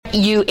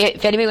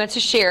if anybody wants to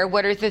share,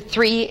 what are the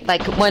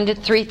 1 to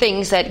 3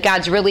 things that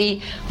God's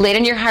really laid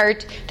on your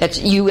heart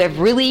that you have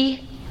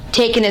really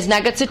taken as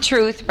nuggets of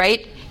truth,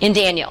 right, in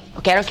Daniel.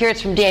 Okay, I don't care if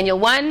it's from Daniel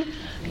 1,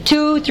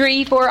 2,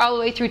 3, 4, all the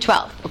way through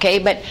 12. Okay,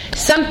 but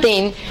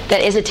something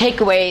that is a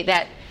takeaway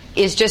that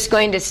is just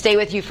going to stay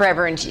with you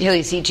forever until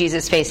you see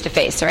Jesus face to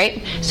face, all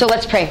right? So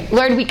let's pray.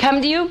 Lord, we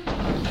come to you,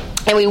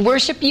 and we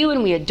worship you,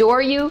 and we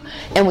adore you,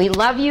 and we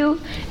love you,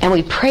 and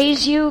we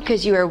praise you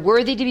because you are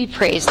worthy to be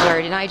praised,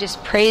 Lord. And I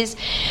just praise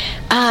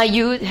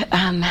you,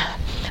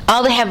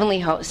 all the heavenly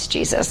hosts,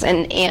 Jesus.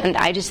 And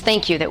I just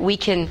thank you that we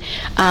can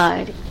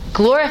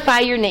glorify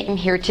your name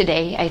here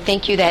today. I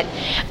thank you that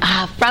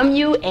from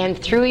you and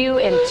through you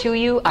and to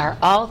you are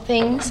all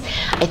things.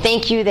 I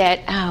thank you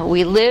that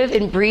we live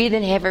and breathe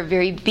and have our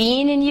very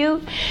being in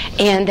you,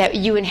 and that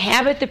you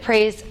inhabit the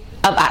praise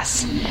of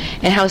us.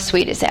 And how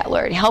sweet is that,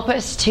 Lord? Help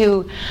us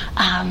to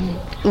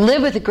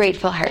live with a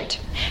grateful heart.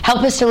 Help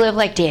us to live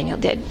like Daniel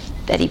did,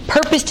 that he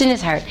purposed in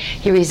his heart,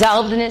 he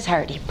resolved in his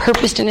heart, he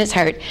purposed in his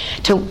heart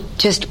to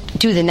just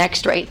do the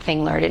next right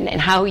thing, Lord,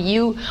 and how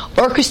you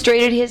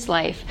orchestrated his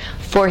life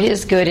for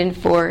his good and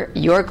for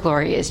your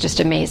glory is just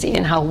amazing,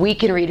 and how we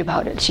can read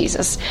about it,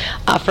 Jesus,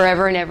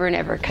 forever and ever and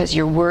ever, because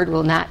your word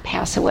will not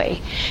pass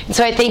away. And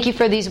so I thank you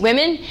for these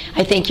women.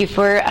 I thank you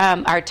for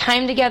our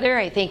time together.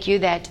 I thank you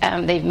that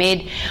they've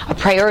made a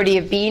priority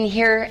of being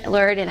here,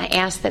 Lord, and I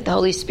ask that the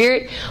Holy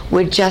Spirit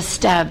would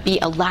just be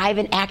alive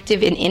and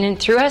active in and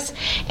through us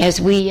as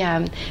we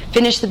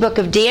finish the book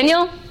of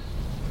Daniel,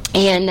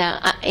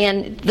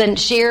 and then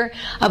share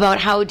about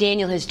how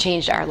Daniel has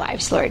changed our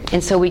lives, Lord.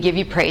 And so we give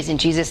you praise in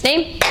Jesus'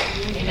 name.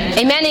 Amen.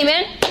 Amen,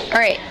 amen. All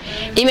right.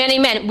 Amen,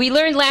 amen. We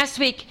learned last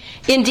week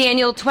in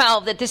Daniel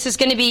 12 that this is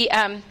going to be,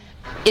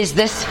 is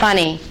this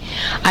funny?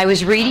 I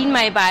was reading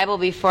my Bible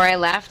before I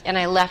left, and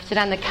I left it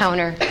on the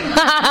counter.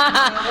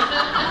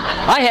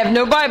 I have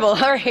no Bible. All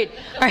right.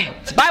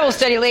 It's Bible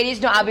study,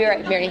 ladies. No, I'll be all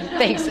right, Mary.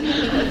 Thanks.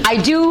 I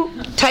do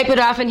type it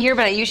off in here,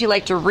 but I usually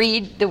like to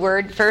read the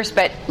word first.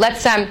 But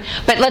let's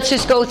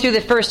just go through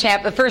the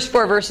first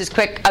 4 verses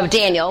quick of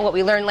Daniel. What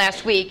we learned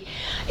last week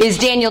is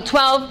Daniel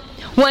 12.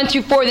 1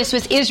 through 4, this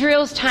was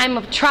Israel's time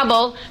of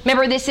trouble.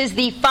 Remember, this is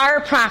the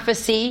far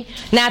prophecy,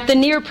 not the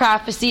near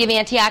prophecy of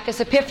Antiochus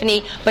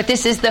Epiphanes, but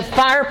this is the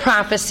far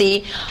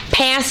prophecy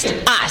past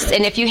us.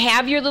 And if you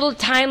have your little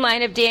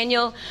timeline of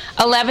Daniel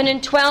 11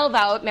 and 12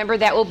 out, remember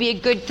that will be a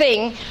good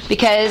thing,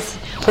 because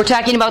we're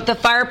talking about the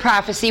far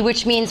prophecy,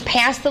 which means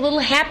past the little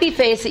happy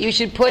face that you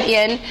should put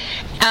in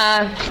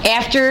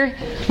after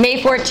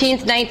May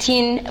 14th,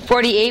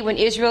 1948, when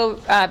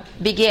Israel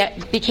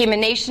became a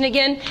nation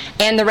again,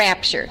 and the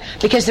rapture.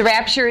 Because the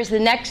rapture is the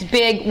next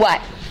big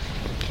what?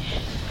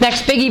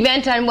 Next big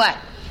event on what?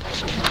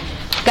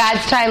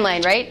 God's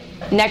timeline, right?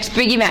 Next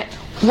big event.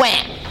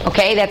 When?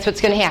 Okay, that's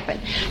what's going to happen.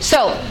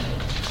 So,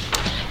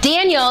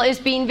 Daniel is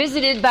being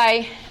visited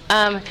by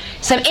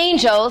some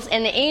angels,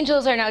 and the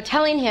angels are now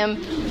telling him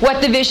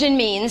what the vision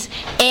means.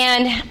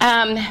 And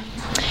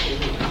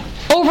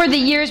over the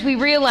years, we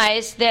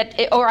realized that,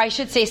 or I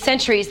should say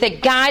centuries,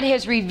 that God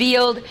has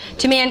revealed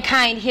to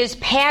mankind his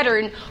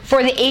pattern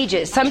for the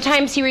ages.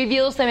 Sometimes he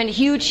reveals them in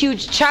huge,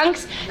 huge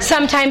chunks.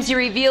 Sometimes he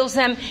reveals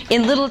them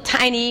in little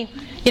tiny,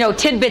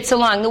 tidbits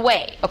along the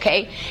way,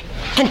 okay?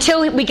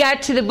 Until we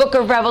got to the book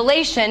of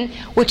Revelation,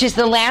 which is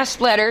the last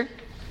letter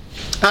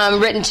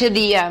written to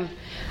the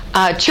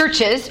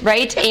churches,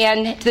 right?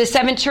 And the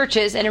 7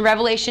 churches. And in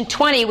Revelation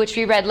 20, which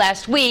we read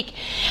last week,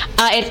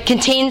 it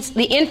contains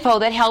the info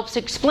that helps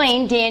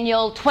explain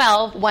Daniel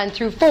 12, 1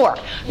 through 4.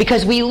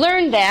 Because we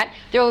learned that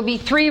there will be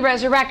 3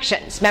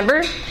 resurrections.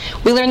 Remember?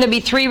 We learned there will be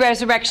 3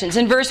 resurrections.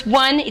 In verse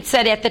 1, it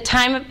said, "At the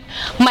time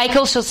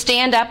Michael shall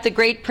stand up, the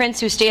great prince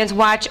who stands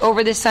watch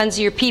over the sons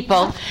of your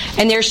people,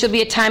 and there shall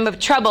be a time of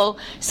trouble,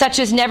 such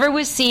as never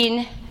was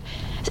since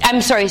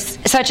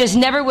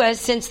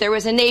there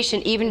was a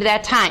nation, even to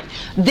that time."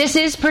 This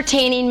is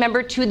pertaining,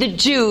 remember, to the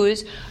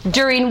Jews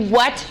during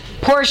what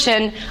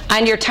portion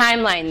on your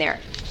timeline there?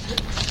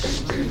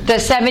 The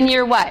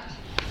 7-year what?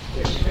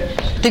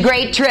 The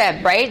Great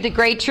Trib, right? The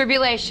Great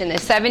Tribulation, the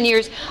 7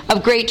 years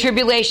of Great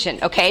Tribulation,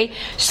 okay?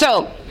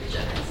 So,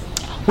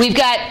 we've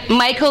got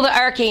Michael the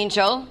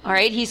archangel, all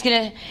right? He's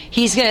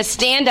gonna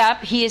stand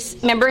up. He is,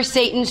 remember,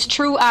 Satan's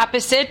true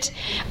opposite.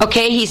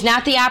 Okay, he's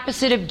not the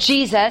opposite of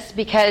Jesus,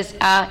 because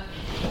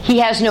he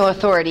has no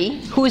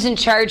authority. Who's in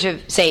charge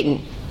of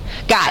Satan?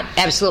 God,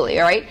 absolutely,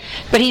 all right?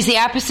 But he's the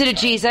opposite of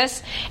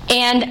Jesus,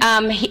 and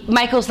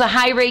Michael's the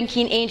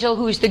high-ranking angel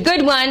who's the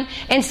good one,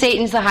 and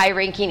Satan's the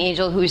high-ranking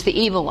angel who's the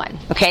evil one,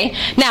 okay?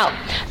 Now,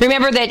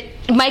 remember that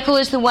Michael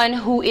is the one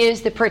who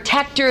is the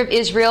protector of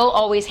Israel,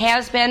 always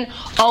has been,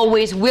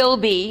 always will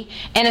be,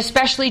 and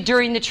especially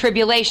during the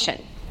tribulation,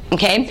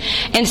 okay?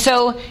 And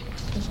so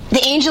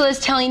the angel is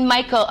telling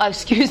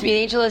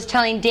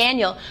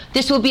Daniel,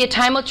 this will be a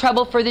time of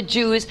trouble for the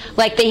Jews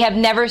like they have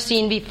never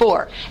seen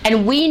before.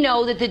 And we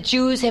know that the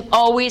Jews have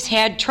always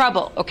had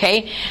trouble,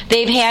 okay?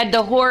 They've had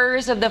the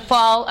horrors of the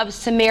fall of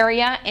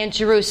Samaria and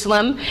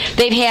Jerusalem.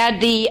 They've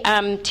had the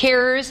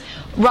terrors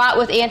wrought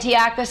with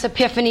Antiochus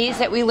Epiphanes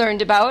that we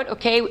learned about.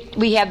 Okay,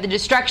 we have the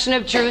destruction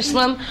of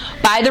Jerusalem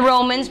by the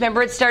Romans.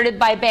 Remember, it started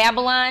by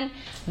Babylon.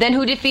 Then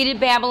who defeated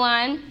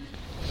Babylon?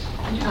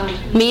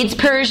 Medes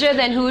Persia.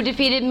 Then who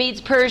defeated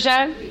Medes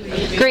Persia?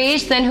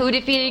 Greece. Then who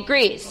defeated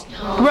Greece?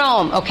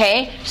 Rome.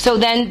 Okay, so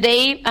then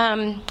they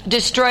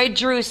destroyed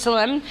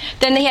Jerusalem.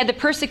 Then they had the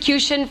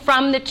persecution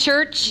from the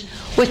church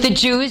with the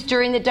Jews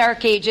during the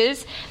Dark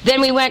Ages.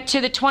 Then we went to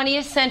the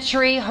 20th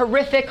century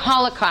horrific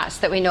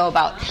Holocaust that we know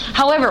about.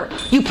 However,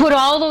 you put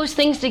all those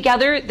things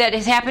together that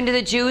has happened to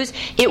the Jews,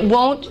 it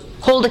won't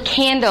hold a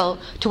candle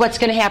to what's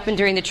going to happen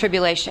during the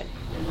tribulation.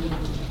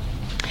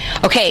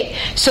 Okay,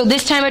 so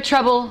this time of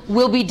trouble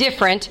will be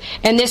different,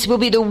 and this will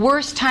be the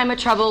worst time of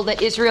trouble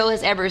that Israel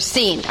has ever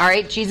seen. All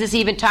right, Jesus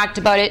even talked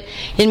about it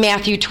in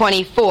Matthew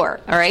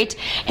 24. All right,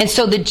 and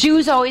so the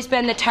Jews always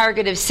been the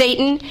target of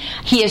Satan.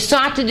 He has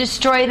sought to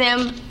destroy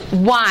them.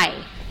 Why?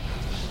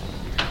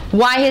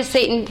 Why has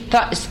Satan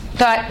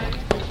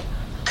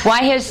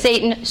Why has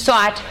Satan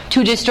sought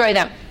to destroy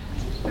them?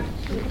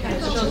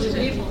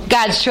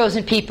 God's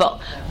chosen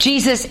people.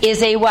 Jesus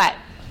is a what?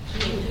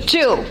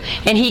 Jew,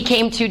 and he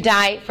came to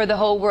die for the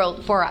whole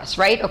world for us,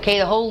 right? Okay,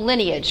 the whole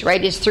lineage,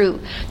 right, is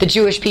through the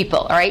Jewish people,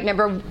 all right?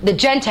 Remember, the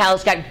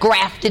Gentiles got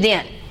grafted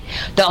in.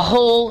 The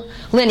whole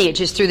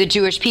lineage is through the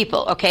Jewish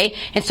people, okay?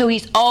 And so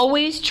he's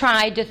always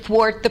tried to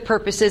thwart the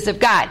purposes of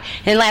God.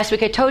 And last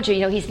week I told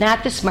you, he's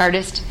not the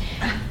smartest,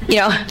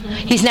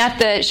 he's not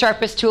the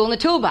sharpest tool in the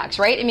toolbox,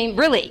 right? I mean,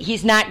 really,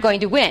 he's not going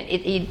to win.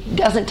 He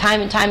doesn't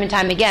time and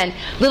time again.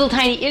 Little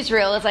tiny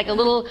Israel is like a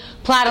little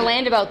plot of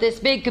land about this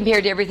big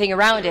compared to everything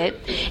around it.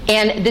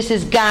 And this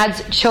is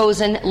God's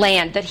chosen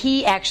land that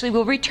he actually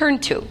will return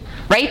to,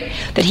 right?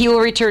 That he will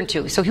return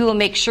to. So he will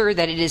make sure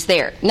that it is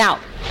there. Now,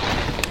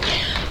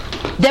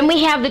 then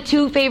we have the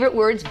two favorite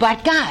words,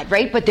 but God,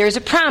 right? But there's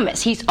a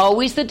promise. He's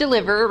always the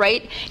deliverer,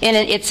 right? And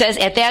it says,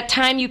 at that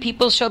time you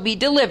people shall be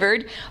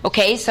delivered.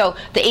 Okay, so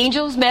the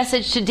angel's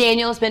message to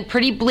Daniel has been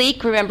pretty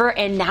bleak, remember?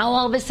 And now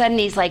all of a sudden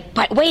he's like,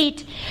 but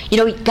wait,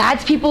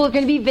 God's people are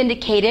going to be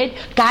vindicated.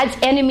 God's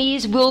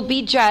enemies will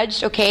be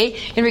judged, okay,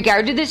 in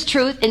regard to this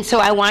truth. And so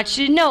I want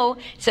you to know, it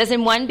says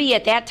in 1b,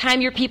 at that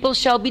time your people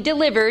shall be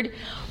delivered.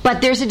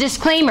 But there's a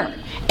disclaimer.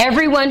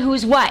 Everyone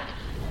who's what?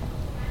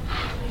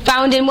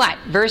 Found in what?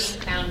 Verse?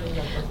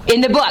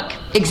 In the book.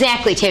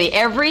 Exactly, Tammy.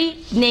 Every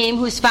name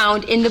who's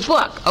found in the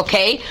book.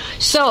 Okay?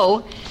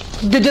 So,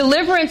 the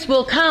deliverance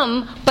will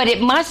come, but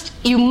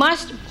you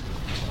must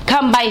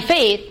come by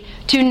faith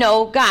to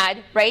know God,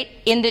 right?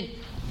 In the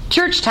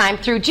church time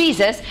through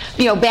Jesus.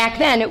 Back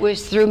then it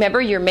was through,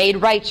 remember, you're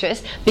made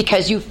righteous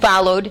because you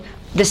followed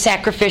the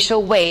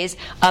sacrificial ways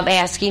of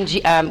asking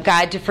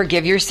God to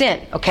forgive your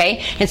sin,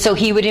 okay? And so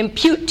he would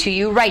impute to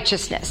you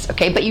righteousness,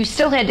 okay? But you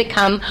still had to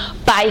come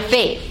by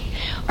faith.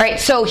 All right,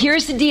 so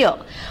here's the deal.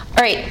 All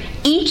right,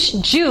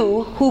 each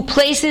Jew who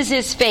places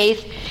his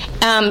faith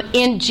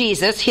in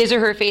Jesus, his or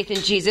her faith in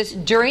Jesus,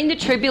 during the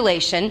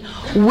tribulation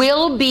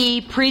will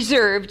be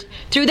preserved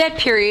through that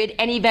period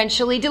and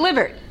eventually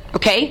delivered.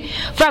 Okay,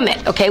 from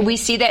it. Okay, we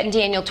see that in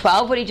Daniel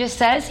 12, what he just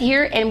says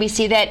here, and we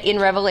see that in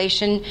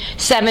Revelation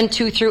 7,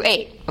 2 through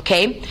 8.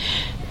 Okay,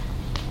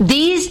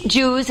 these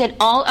Jews and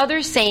all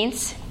other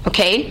saints,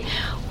 okay,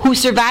 who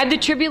survived the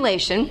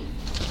tribulation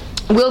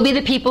will be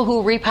the people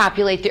who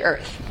repopulate the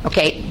earth,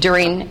 okay,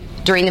 during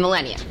the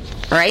millennium.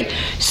 All right,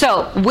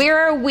 so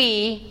where are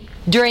we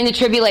during the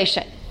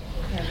tribulation?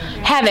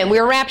 Heaven.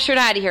 We're raptured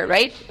out of here,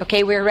 right?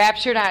 Okay, we're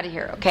raptured out of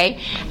here,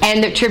 okay?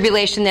 And the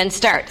tribulation then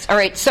starts. All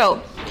right,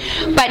 so,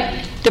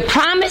 but the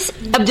promise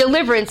of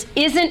deliverance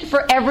isn't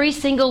for every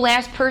single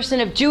last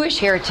person of Jewish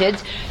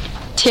heritage,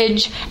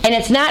 and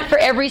it's not for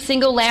every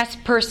single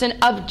last person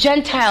of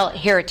Gentile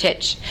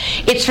heritage.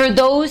 It's for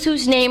those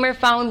whose name are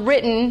found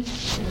written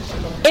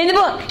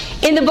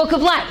in the book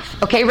of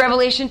life. Okay,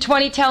 Revelation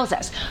 20 tells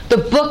us the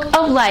book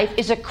of life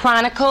is a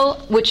chronicle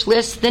which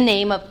lists the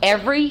name of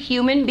every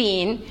human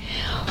being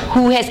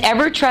who has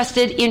ever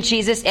trusted in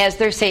Jesus as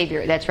their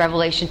Savior. That's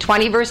Revelation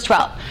 20, verse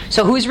 12.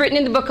 So who's written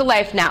in the book of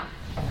life now?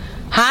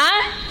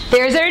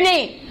 There's their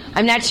name.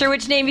 I'm not sure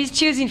which name he's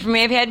choosing for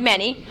me. I've had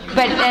many,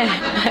 but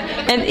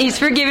and he's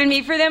forgiven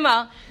me for them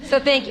all. So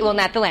thank you. Well,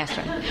 not the last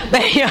one,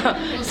 but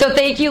so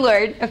thank you,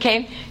 Lord.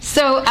 Okay.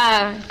 So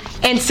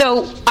and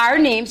so our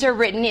names are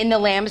written in the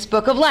Lamb's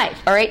book of life.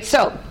 All right.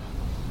 So,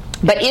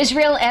 but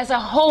Israel as a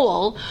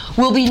whole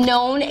will be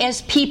known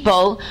as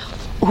people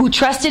who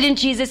trusted in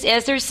Jesus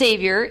as their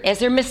Savior, as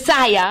their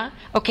Messiah.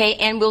 Okay,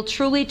 and will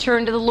truly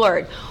turn to the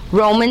Lord.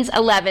 Romans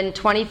 11,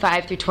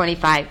 25 through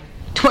 27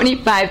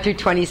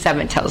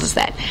 tells us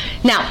that.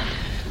 Now,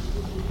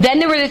 then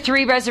there were the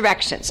three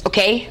resurrections,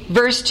 okay?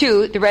 Verse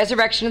 2, the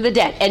resurrection of the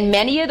dead. And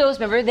many of those,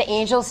 remember, the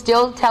angel's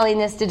still telling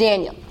this to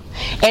Daniel.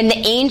 And the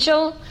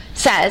angel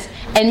says,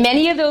 and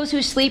many of those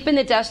who sleep in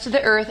the dust of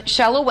the earth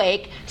shall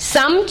awake,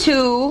 some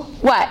to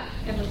what?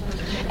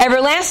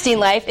 Everlasting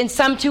life, and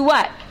some to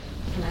what?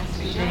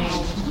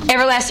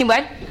 Everlasting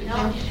what?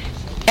 No.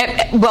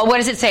 Well, what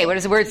does it say? What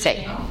does the word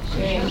say?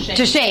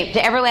 To shame,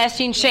 to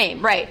everlasting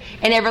shame, right,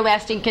 and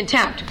everlasting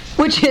contempt,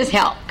 which is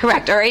hell,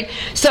 correct, all right?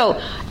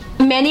 So,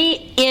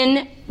 many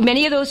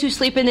of those who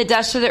sleep in the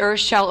dust of the earth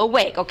shall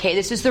awake. Okay,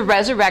 this is the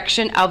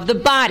resurrection of the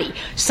body.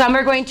 Some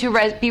are going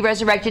to be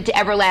resurrected to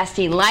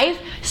everlasting life.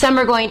 Some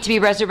are going to be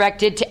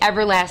resurrected to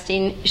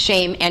everlasting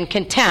shame and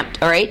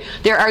contempt. All right,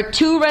 there are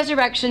two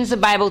resurrections the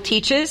Bible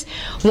teaches: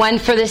 one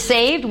for the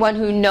saved, one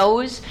who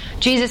knows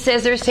Jesus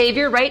as their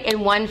Savior, right,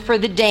 and one for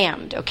the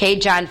damned. Okay,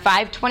 John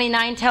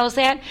 5:29 tells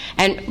that,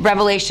 and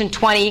Revelation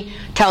 20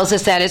 tells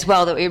us that as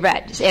well, that we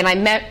read. And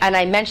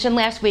I mentioned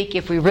last week,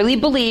 if we really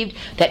believed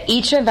that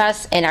each of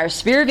us and our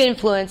sphere of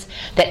influence,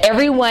 that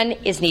everyone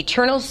is an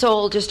eternal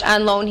soul just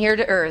on loan here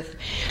to earth,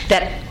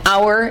 that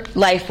our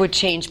life would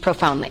change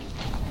profoundly.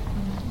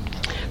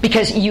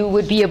 Because you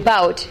would be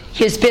about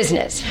his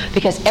business.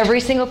 Because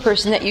every single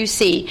person that you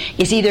see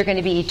is either going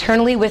to be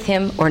eternally with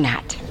him or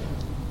not.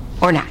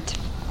 Or not.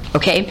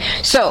 Okay?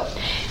 So,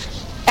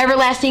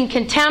 everlasting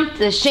contempt,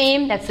 the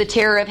shame, that's the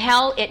terror of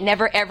hell. It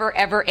never, ever,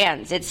 ever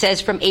ends. It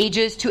says from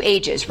ages to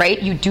ages,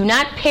 right? You do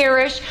not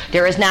perish.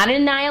 There is not an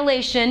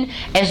annihilation,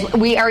 as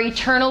we are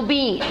eternal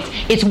beings.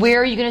 It's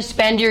where you're going to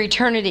spend your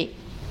eternity.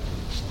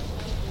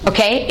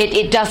 Okay?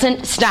 It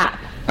doesn't stop.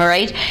 All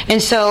right?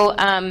 And so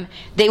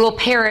they will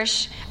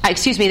perish.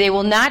 They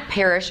will not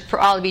perish for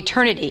all of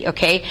eternity,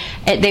 okay?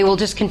 They will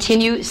just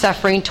continue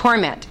suffering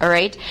torment, all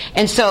right?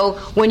 And so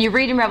when you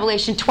read in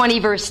Revelation 20,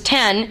 verse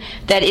 10,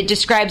 that it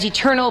describes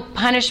eternal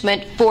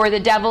punishment for the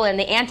devil and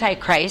the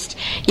Antichrist,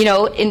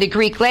 in the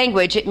Greek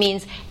language, it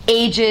means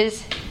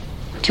ages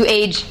to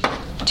age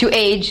to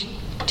age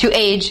to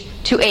age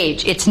to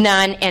age. It's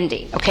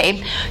non-ending,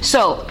 okay?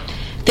 So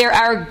there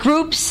are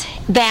groups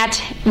that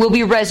will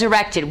be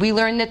resurrected. We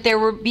learned that there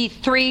will be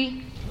three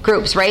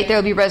groups, right? They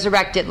will be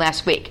resurrected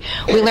last week.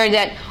 We learned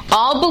that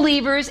all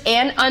believers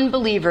and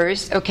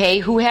unbelievers, okay,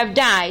 who have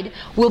died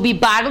will be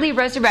bodily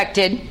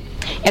resurrected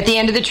at the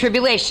end of the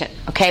tribulation.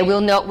 Okay,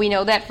 we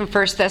know that from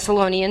 1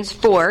 Thessalonians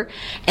 4.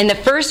 And the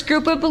first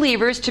group of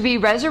believers to be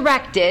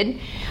resurrected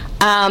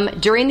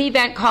during the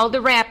event called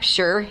the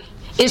rapture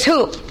is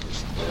who?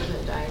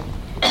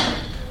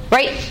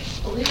 Right?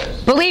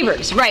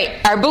 Believers, right.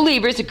 Our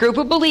believers, a group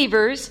of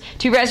believers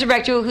to be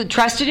resurrected who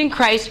trusted in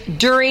Christ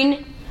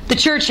during the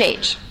church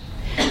age.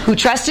 Who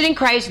trusted in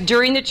Christ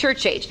during the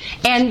church age.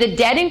 And the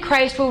dead in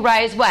Christ will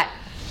rise what?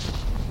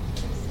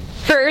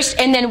 First,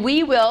 and then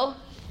we will,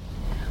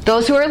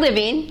 those who are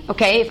living,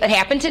 okay, if it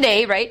happened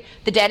today, right?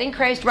 The dead in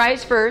Christ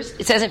rise first,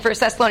 it says in 1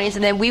 Thessalonians,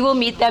 and then we will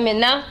meet them in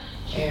the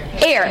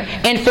air.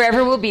 And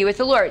forever will be with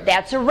the Lord.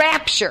 That's a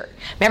rapture.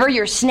 Remember,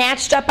 you're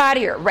snatched up out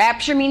of here.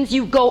 Rapture means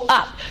you go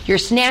up. You're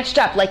snatched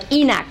up, like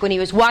Enoch when he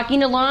was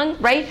walking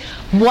along, right?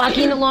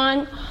 Walking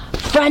along.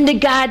 Friend of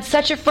God,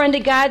 such a friend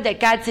of God that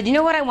God said, you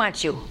know what, I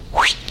want you.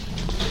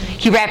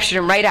 He raptured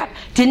him right up.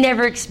 Didn't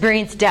ever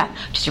experience death.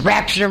 Just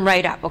raptured him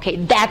right up. Okay,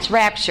 that's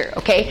rapture.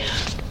 Okay,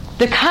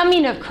 the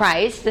coming of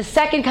Christ, the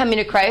second coming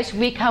of Christ,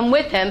 we come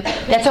with him.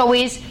 That's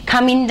always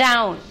coming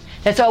down.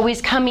 That's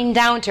always coming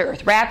down to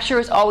earth. Rapture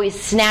is always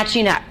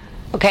snatching up.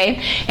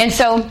 Okay, and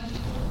so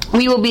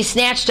we will be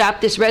snatched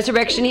up. This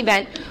resurrection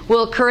event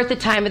will occur at the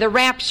time of the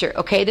rapture.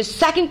 Okay, the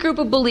second group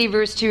of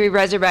believers to be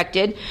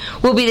resurrected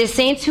will be the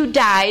saints who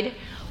died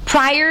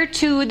prior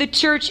to the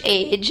church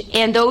age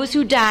and those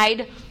who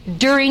died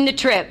during the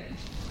trib.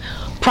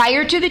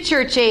 Prior to the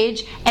church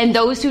age and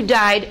those who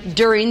died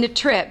during the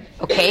trib.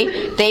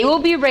 Okay, they will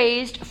be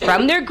raised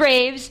from their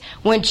graves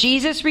when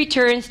Jesus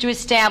returns to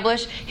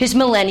establish his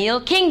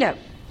millennial kingdom.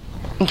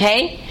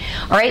 Okay?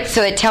 All right,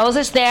 so it tells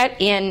us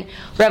that in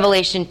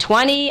Revelation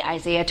 20,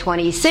 Isaiah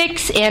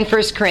 26, and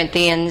 1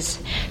 Corinthians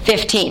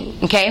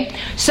 15. Okay?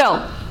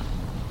 So,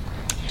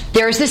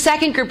 there's the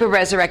second group of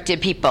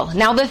resurrected people.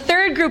 Now, the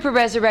third group of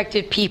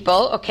resurrected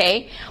people,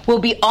 okay, will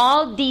be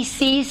all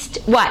deceased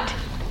what?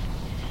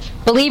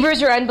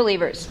 Believers or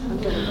unbelievers?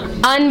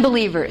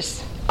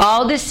 Unbelievers.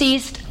 All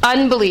deceased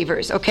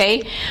unbelievers,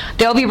 okay?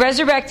 They'll be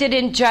resurrected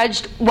and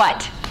judged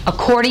what?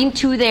 According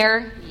to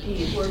their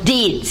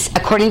deeds,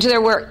 according to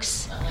their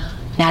works.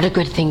 Not a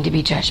good thing to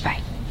be judged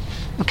by.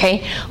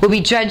 Okay? Will be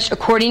judged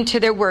according to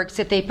their works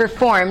that they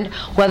performed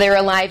while they're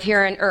alive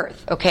here on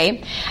earth.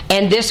 Okay?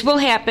 And this will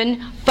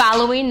happen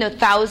following the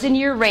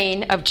 1,000-year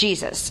reign of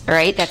Jesus.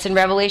 Alright? That's in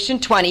Revelation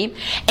 20.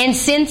 And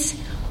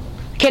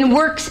can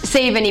works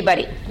save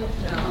anybody?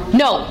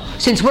 No.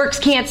 Since works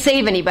can't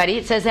save anybody,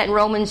 it says that in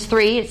Romans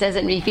 3, it says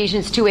that in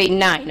Ephesians 2, 8, and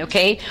 9.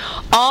 Okay?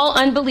 All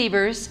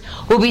unbelievers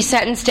will be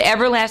sentenced to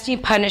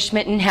everlasting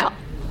punishment in hell.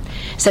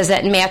 It says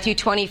that in Matthew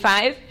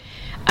 25,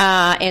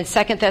 and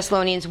 2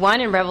 Thessalonians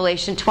 1, and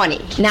Revelation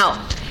 20.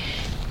 Now,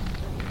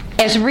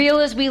 as real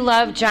as we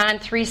love John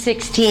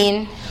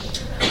 3:16,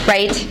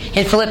 right,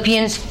 in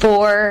Philippians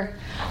 4,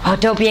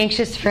 don't be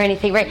anxious for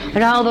anything, right,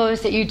 and all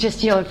those that you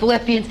just, in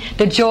Philippians,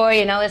 the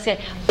joy and all this,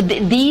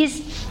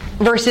 these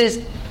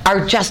verses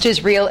are just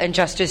as real and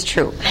just as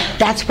true.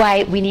 That's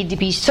why we need to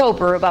be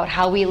sober about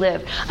how we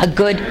live a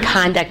good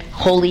conduct,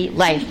 holy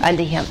life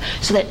unto him,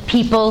 so that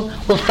people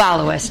will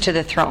follow us to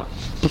the throne.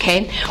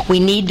 Okay? We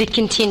need to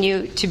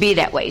continue to be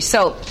that way.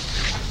 So,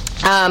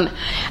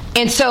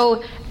 And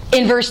so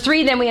in verse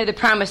 3, then we have the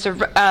promise of,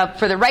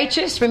 for the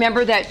righteous.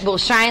 Remember that we'll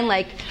shine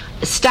like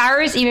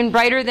stars, even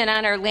brighter than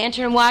on our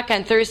lantern walk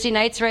on Thursday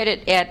nights, right,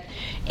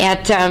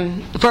 at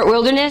Fort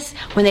Wilderness,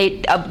 when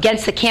they,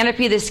 against the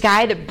canopy of the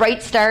sky, the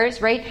bright stars,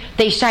 right,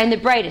 they shine the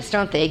brightest,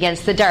 don't they,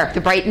 against the dark.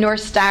 The bright North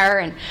Star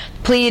and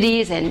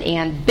Pleiades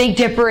and Big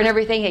Dipper and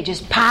everything, they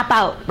just pop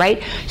out,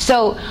 right?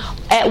 So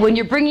when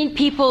you're bringing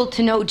people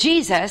to know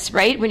Jesus,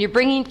 right, when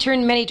you're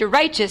turn many to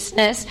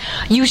righteousness,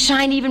 you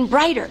shine even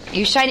brighter.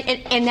 You shine,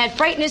 and that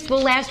brightness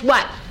will last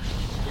what?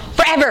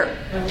 Forever.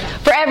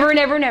 Forever and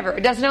ever and ever.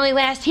 It doesn't only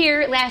last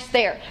here, it lasts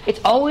there. It's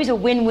always a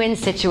win-win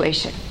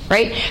situation,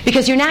 right?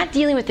 Because you're not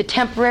dealing with the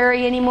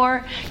temporary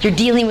anymore, you're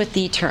dealing with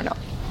the eternal.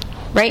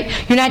 Right?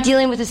 You're not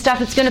dealing with the stuff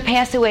that's going to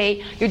pass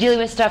away. You're dealing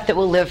with stuff that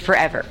will live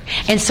forever.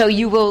 And so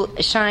you will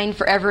shine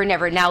forever and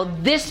ever. Now,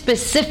 this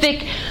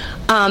specific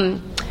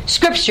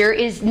scripture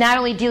is not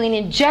only dealing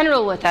in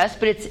general with us,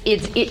 but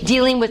it's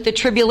dealing with the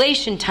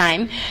tribulation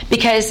time,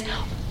 because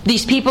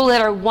these people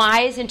that are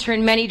wise and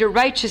turn many to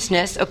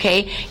righteousness,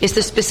 okay, is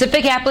the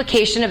specific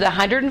application of the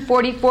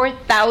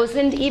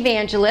 144,000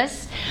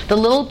 evangelists, the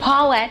little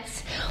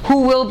Paulettes,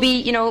 who will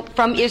be,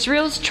 from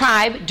Israel's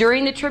tribe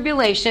during the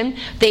tribulation.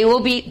 They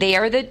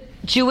are the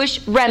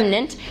Jewish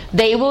remnant.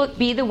 They will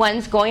be the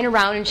ones going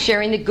around and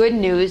sharing the good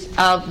news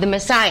of the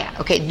Messiah.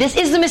 Okay, this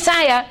is the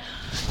Messiah.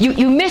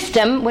 You missed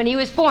him when he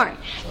was born.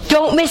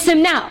 Don't miss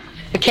him now.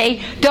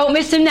 Okay? Don't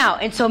miss him now.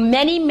 And so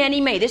many,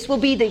 many may. This will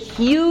be the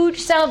huge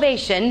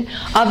salvation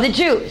of the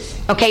Jews,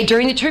 okay,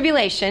 during the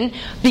tribulation,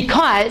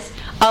 because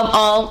of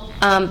all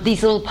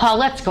these little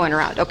Paulettes going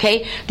around,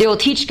 okay? They will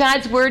teach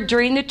God's word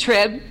during the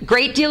trib.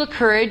 Great deal of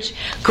courage.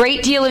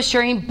 Great deal of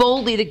sharing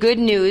boldly the good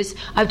news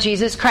of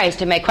Jesus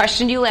Christ. And my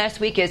question to you last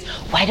week is,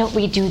 why don't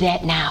we do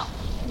that now?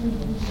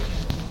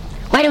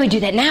 Why don't we do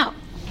that now?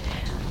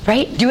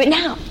 Right? Do it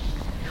now.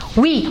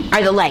 We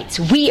are the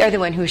lights. We are the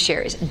one who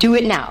shares. Do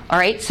it now. All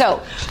right?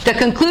 So, the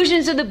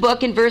conclusions of the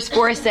book in verse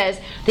 4 says,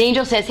 the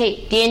angel says,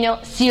 hey,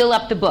 Daniel, seal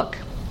up the book.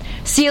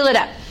 Seal it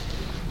up.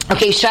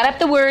 Okay, shut up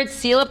the words,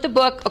 seal up the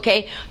book,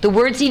 okay? The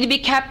words need to be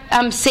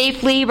kept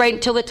safely, right,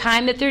 until the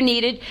time that they're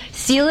needed.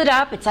 Seal it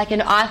up. It's like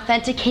an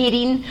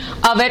authenticating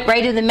of it,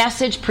 right, of the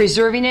message,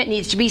 preserving it. It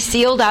needs to be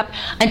sealed up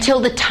until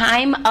the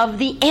time of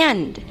the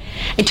end.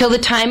 Until the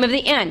time of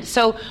the end.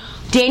 So,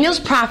 Daniel's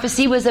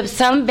prophecy was of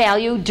some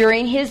value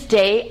during his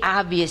day,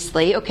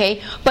 obviously,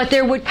 okay? But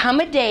there would come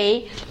a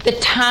day, the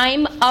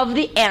time of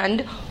the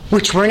end,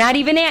 which we're not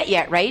even at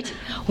yet, right?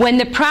 When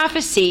the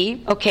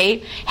prophecy,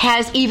 okay,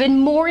 has even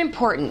more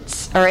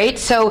importance, all right?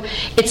 So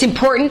it's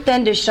important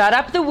then to shut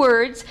up the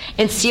words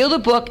and seal the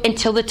book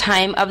until the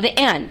time of the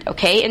end,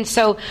 okay? And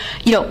so,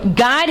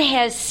 God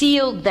has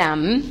sealed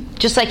them,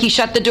 just like he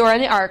shut the door on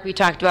the ark we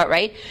talked about,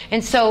 right?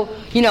 And so,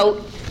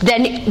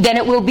 then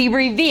it will be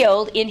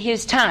revealed in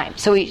his time.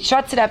 So he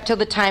shuts it up till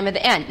the time of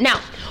the end.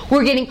 Now,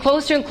 we're getting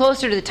closer and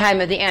closer to the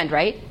time of the end,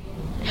 right?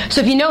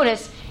 So if you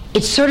notice,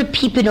 it's sort of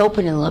peeping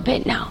open a little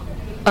bit now.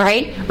 All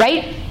right?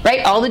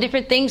 Right? All the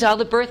different things, all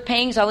the birth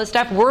pangs, all the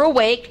stuff. We're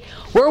awake.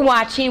 We're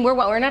watching.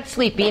 We're not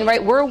sleeping,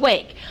 right? We're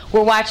awake.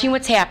 We're watching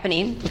what's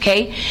happening,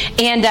 okay?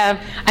 And,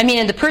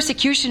 and the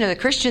persecution of the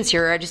Christians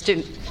here are just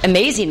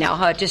amazing now,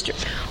 how it just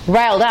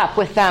riled up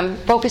with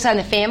Focus on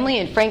the Family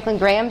and Franklin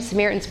Graham's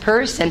Samaritan's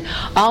Purse and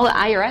all the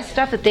IRS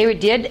stuff that they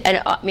did.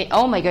 And,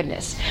 oh my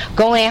goodness.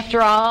 Going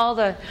after all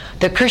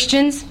the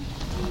Christians.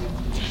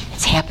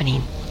 It's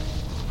happening.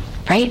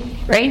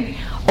 Right?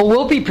 Oh,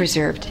 we'll be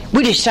preserved.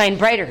 We just shine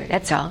brighter,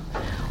 that's all.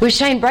 We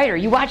shine brighter.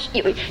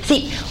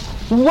 See,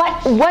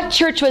 what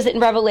church was it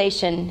in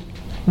Revelation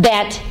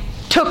that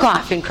took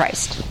off in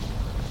Christ?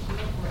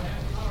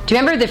 Do you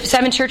remember the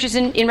 7 churches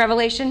in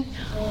Revelation?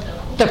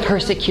 The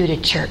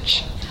persecuted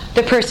church.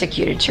 The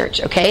persecuted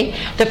church, okay?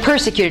 The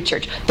persecuted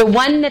church. The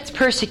one that's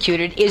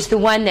persecuted is the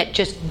one that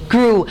just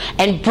grew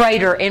and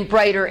brighter and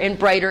brighter and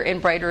brighter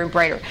and brighter and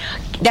brighter.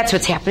 That's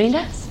what's happening to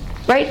us,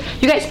 right?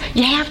 You guys,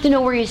 you have to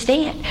know where you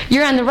stand.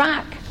 You're on the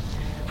rock,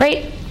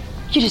 right?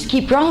 You just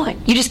keep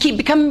growing. You just keep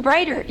becoming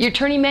brighter. You're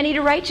turning many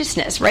to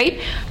righteousness,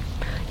 right?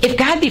 If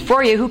God be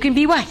for you, who can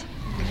be what?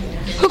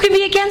 Who can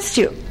be against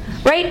you?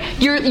 Right?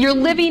 You're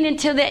living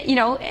into the,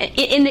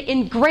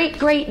 in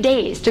great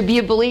days to be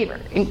a believer.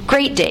 In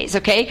great days,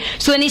 okay?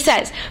 So then he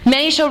says,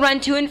 many shall run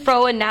to and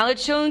fro, and knowledge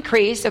shall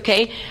increase,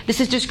 okay? This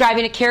is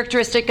describing a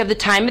characteristic of the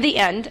time of the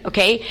end,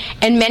 okay?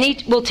 And many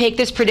will take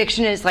this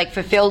prediction as like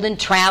fulfilled in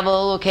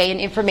travel, okay, and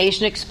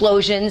information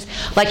explosions,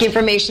 like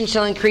information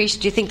shall increase.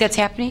 Do you think that's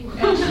happening?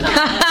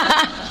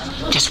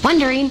 Just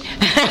wondering.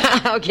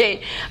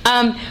 Okay.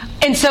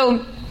 And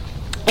so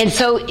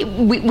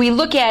we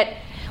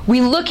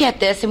look at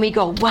this and we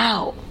go,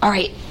 wow, all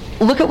right,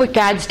 look at what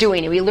God's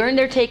doing. And we learned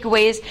their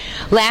takeaways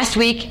last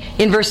week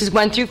in verses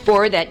 1 through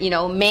 4 that,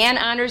 man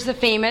honors the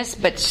famous,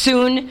 but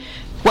soon,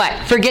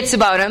 forgets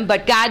about him.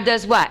 But God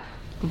does what?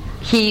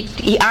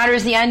 He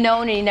honors the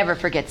unknown and he never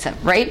forgets him,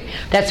 right?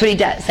 That's what he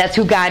does. That's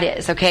who God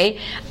is, okay?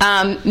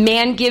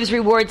 Man gives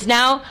rewards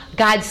now.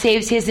 God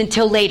saves his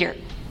until later.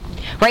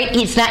 right?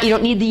 It's not, you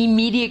don't need the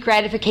immediate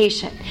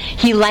gratification.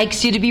 He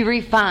likes you to be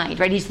refined,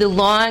 right? He's the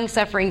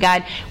long-suffering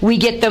God. We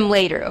get them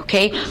later,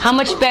 okay? How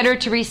much better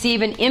to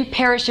receive an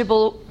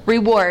imperishable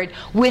reward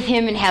with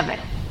Him in heaven,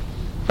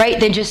 right,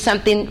 than just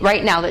something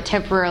right now that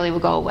temporarily will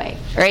go away,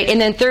 right? And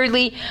then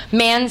thirdly,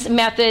 man's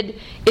method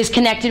is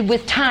connected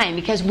with time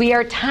because we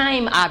are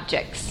time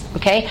objects,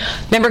 okay?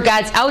 Remember,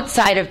 God's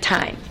outside of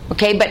time,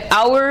 okay? But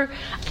our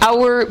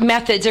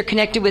methods are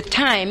connected with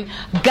time.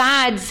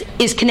 God's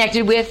is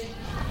connected with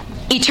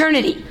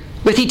eternity,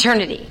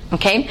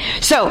 okay?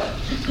 So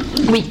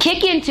we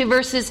kick into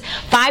verses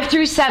 5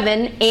 through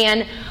 7,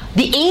 and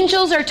the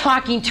angels are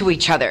talking to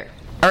each other.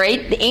 All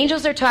right, the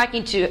angels are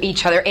talking to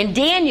each other, and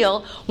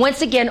Daniel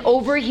once again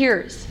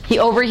overhears. He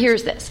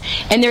overhears this,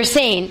 and they're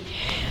saying,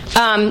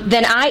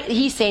 then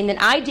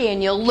I,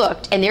 Daniel,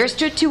 looked, and there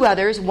stood two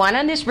others, one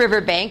on this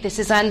riverbank, this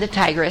is on the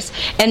Tigris,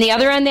 and the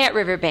other on that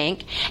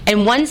riverbank.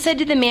 And one said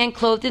to the man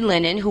clothed in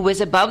linen, who was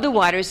above the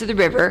waters of the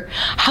river,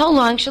 how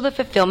long shall the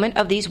fulfillment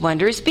of these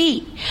wonders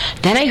be?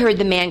 Then I heard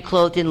the man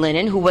clothed in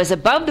linen, who was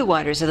above the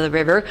waters of the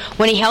river,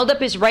 when he held up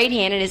his right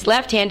hand and his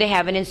left hand to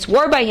heaven, and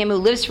swore by him who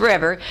lives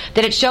forever,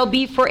 that it shall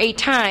be for a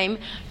time,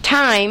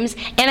 times,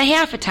 and a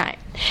half a time.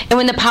 And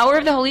when the power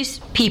of the holy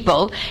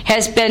people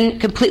has been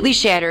completely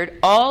shattered,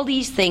 all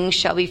these things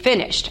shall be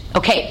finished.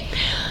 Okay,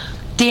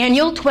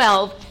 Daniel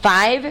 12,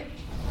 5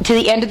 to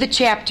the end of the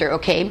chapter,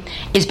 okay,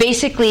 is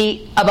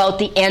basically about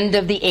the end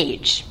of the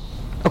age.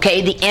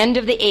 Okay, the end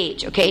of the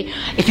age, okay?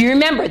 If you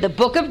remember, the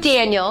book of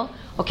Daniel,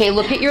 okay,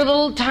 look at your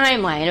little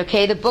timeline,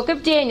 okay? The book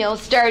of Daniel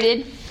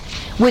started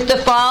with the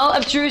fall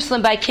of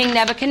Jerusalem by King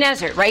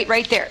Nebuchadnezzar,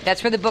 right there.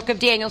 That's where the book of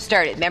Daniel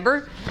started,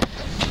 remember?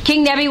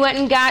 King Nebi went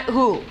and got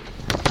who?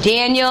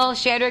 Daniel,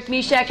 Shadrach,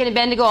 Meshach, and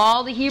Abednego,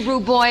 all the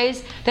Hebrew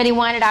boys that he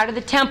wanted out of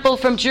the temple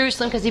from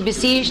Jerusalem because he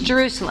besieged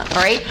Jerusalem,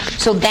 all right?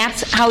 So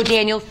that's how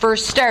Daniel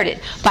first started,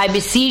 by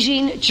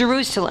besieging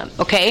Jerusalem,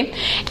 okay?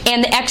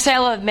 And the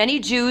exile of many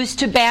Jews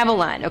to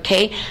Babylon,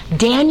 okay?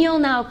 Daniel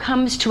now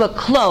comes to a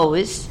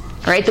close,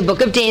 all right? The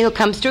book of Daniel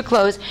comes to a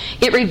close.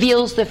 It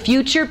reveals the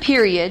future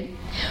period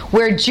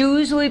where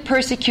Jews will be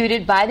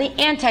persecuted by the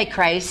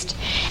Antichrist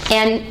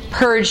and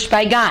purged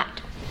by God.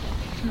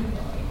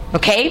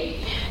 Okay?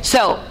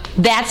 So,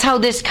 that's how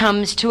this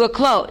comes to a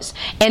close.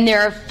 And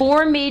there are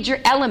 4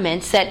 major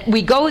elements that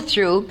we go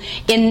through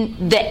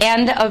in the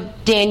end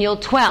of Daniel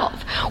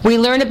 12. We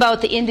learn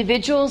about the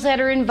individuals that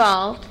are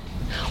involved.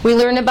 We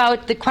learn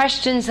about the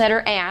questions that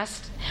are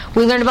asked.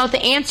 We learn about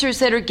the answers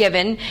that are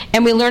given.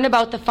 And we learn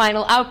about the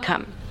final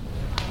outcome.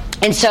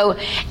 And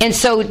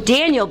so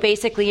Daniel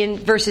basically in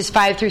verses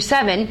 5 through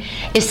 7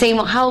 is saying,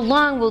 well, how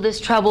long will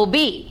this trouble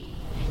be?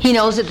 He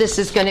knows that this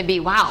is going to be,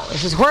 wow,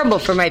 this is horrible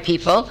for my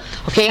people.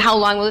 Okay, how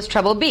long will this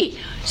trouble be?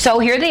 So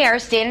here they are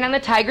standing on the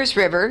Tigris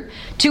River.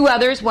 2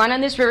 others, one on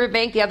this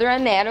riverbank, the other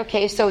on that.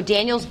 Okay, so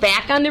Daniel's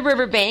back on the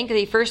riverbank that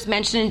he first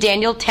mentioned in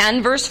Daniel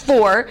 10 verse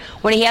 4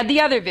 when he had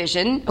the other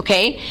vision.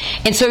 Okay,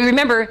 and so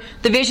remember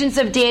the visions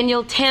of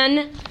Daniel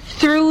 10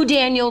 through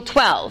Daniel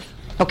 12.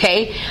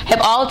 Okay, have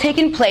all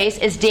taken place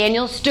as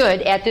Daniel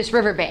stood at this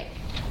riverbank.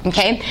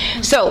 Okay,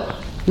 so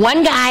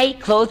one guy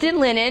clothed in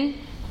linen,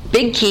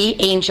 big key,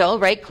 angel,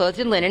 right, clothed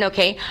in linen,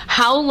 okay,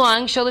 how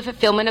long shall the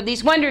fulfillment of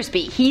these wonders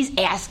be? He's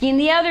asking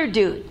the other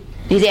dude.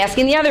 He's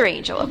asking the other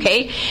angel,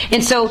 okay?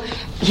 And so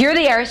here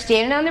they are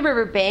standing on the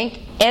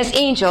riverbank as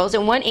angels,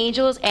 and one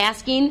angel is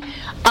asking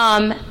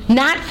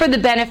not for the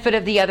benefit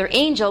of the other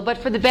angel, but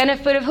for the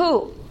benefit of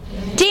who?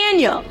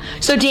 Daniel.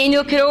 So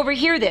Daniel could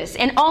overhear this,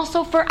 and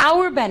also for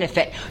our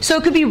benefit. So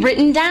it could be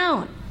written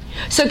down.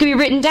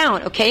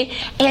 Okay?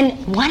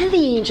 And one of the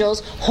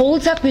angels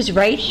holds up his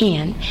right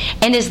hand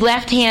and his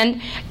left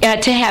hand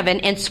to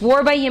heaven and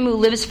swore by him who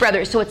lives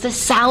forever. So it's a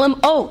solemn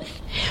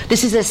oath.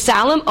 This is a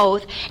solemn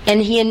oath,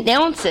 and he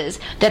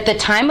announces that the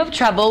time of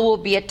trouble will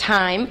be a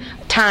time,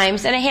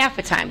 times, and a half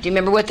a time. Do you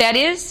remember what that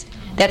is?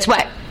 That's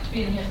what?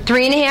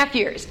 3.5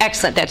 years.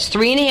 Excellent. That's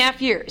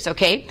 3.5 years,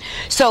 okay?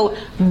 So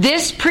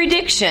this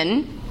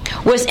prediction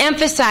was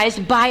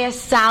emphasized by a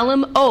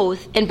solemn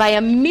oath and by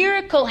a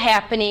miracle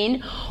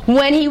happening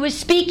when he was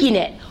speaking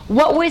it.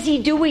 What was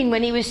he doing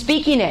when he was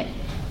speaking it?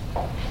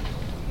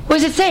 What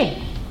does it say?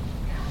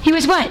 He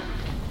was what?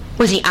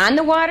 Was he on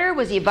the water?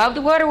 Was he above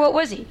the water? What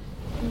was he?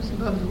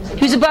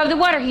 He was above the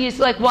water. He was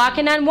like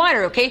walking on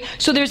water, okay?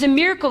 So there's a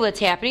miracle that's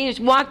happening. He's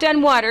walked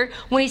on water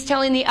when he's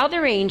telling the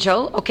other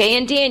angel, okay,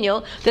 and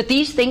Daniel, that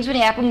these things would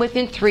happen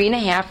within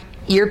 3.5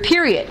 year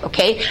period,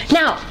 okay?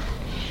 Now,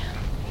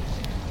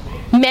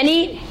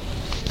 many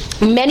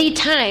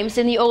times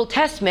in the Old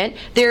Testament,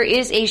 there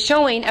is a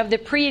showing of the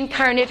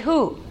pre-incarnate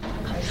who?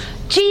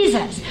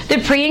 Jesus. The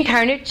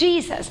pre-incarnate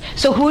Jesus.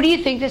 So who do you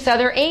think this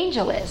other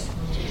angel is?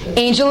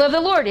 Angel of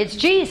the Lord. It's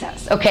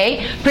Jesus,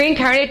 okay?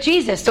 Pre-incarnate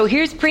Jesus. So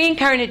here's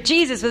pre-incarnate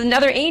Jesus with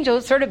another angel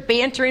sort of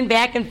bantering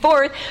back and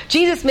forth.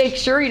 Jesus makes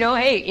sure,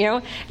 hey,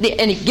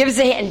 and he gives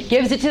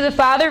it to the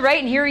Father, right?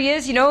 And here he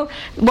is,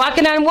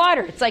 walking on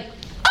water. It's like,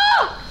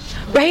 oh!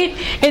 Right?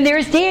 And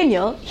there's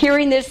Daniel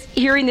hearing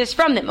this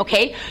from them,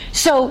 okay?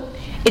 So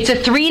It's a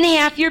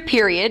 3.5 year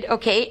period,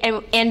 okay,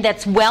 and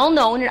that's well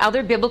known in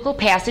other biblical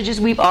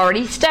passages we've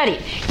already studied.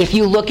 If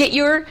you look at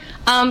your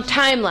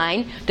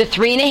timeline, the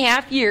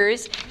 3.5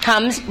 years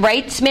comes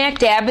right smack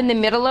dab in the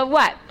middle of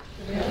what?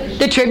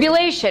 The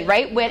tribulation,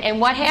 right?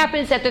 And what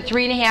happens at the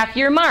 3.5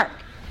 year mark?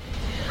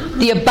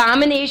 The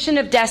abomination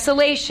of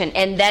desolation,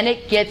 and then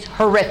it gets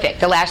horrific,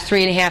 the last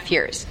 3.5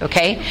 years,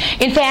 okay?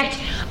 In fact,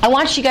 I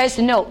want you guys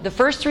to know, the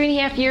first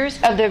 3.5 years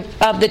of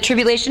the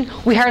tribulation,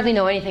 we hardly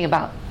know anything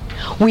about.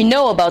 We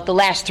know about the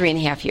last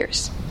 3.5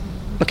 years,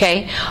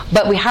 okay?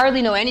 But we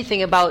hardly know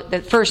anything about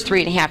the first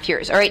 3.5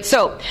 years, all right?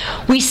 So,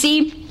 we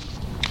see,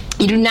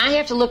 you do not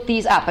have to look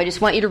these up. I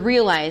just want you to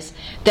realize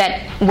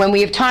that when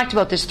we have talked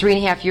about this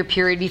 3.5 year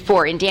period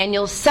before, in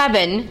Daniel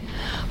 7,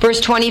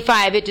 verse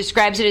 25, it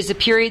describes it as a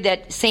period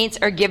that saints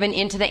are given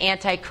into the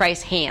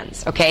Antichrist's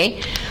hands,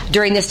 okay?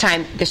 During this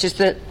time, this is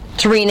the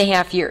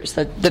 3.5 years,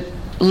 the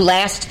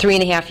last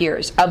 3.5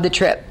 years of the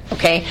trib,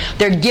 okay?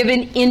 They're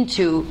given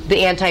into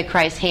the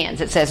Antichrist's hands,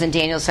 it says in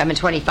Daniel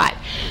 7:25.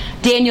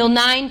 Daniel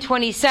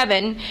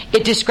 9:27,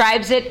 it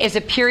describes it as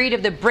a period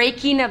of the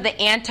breaking of the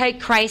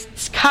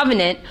Antichrist's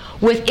covenant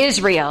with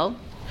Israel,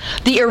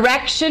 the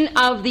erection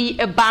of the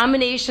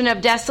abomination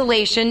of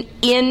desolation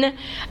in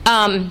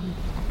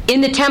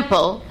the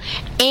temple,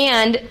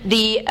 and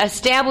the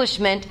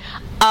establishment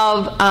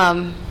of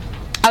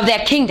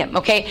that kingdom,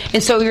 okay?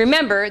 And so you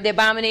remember the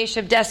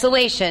abomination of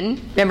desolation,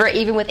 remember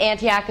even with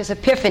Antiochus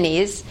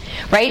Epiphanes,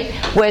 right,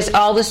 was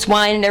all the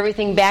swine and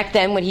everything back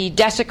then when he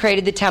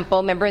desecrated the temple.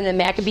 Remember in the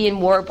Maccabean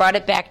War, brought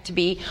it back to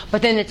be,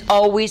 but then it's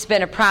always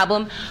been a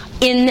problem.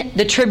 In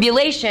the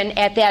tribulation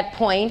at that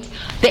point,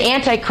 the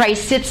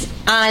Antichrist sits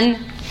on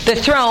the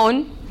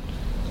throne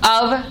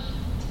of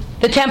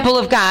the temple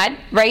of God,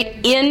 right,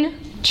 in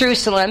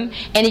Jerusalem,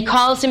 and he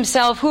calls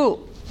himself who?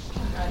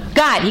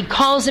 God. He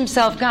calls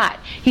himself God.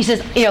 He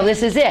says,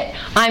 this is it.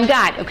 I'm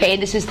God. Okay,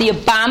 this is the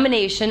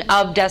abomination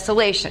of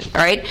desolation.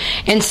 All right,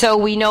 and so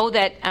we know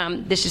that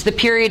this is the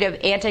period of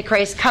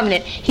Antichrist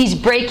covenant. He's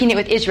breaking it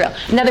with Israel.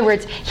 In other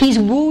words, he's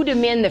wooed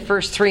him in the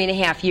first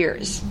 3.5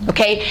 years.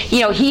 Okay,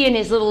 he and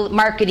his little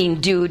marketing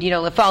dude,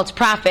 the false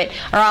prophet,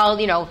 are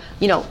all,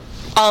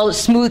 all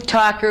smooth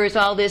talkers,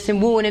 all this,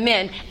 and wooing him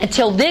in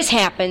until this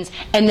happens,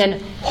 and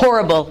then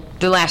horrible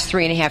the last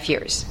 3.5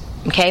 years.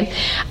 Okay,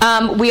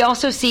 we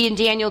also see in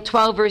Daniel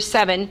 12 verse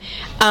 7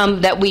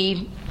 that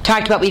we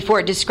talked about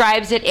before. It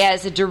describes it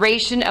as a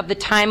duration of the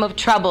time of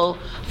trouble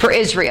for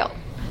Israel.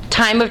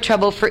 Time of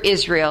trouble for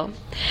Israel.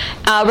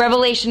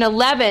 Revelation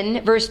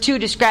 11 verse 2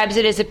 describes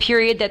it as a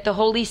period that the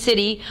holy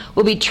city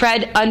will be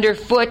tread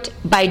underfoot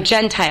by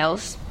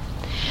Gentiles.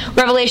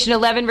 Revelation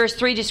 11 verse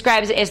 3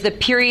 describes it as the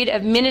period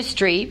of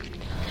ministry.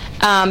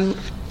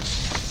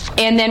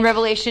 And then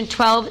Revelation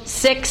 12,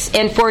 6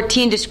 and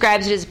 14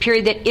 describes it as a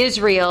period that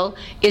Israel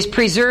is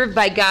preserved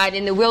by God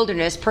in the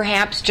wilderness,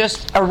 perhaps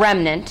just a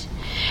remnant.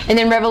 And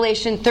then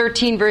Revelation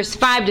 13, verse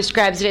 5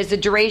 describes it as the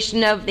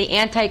duration of the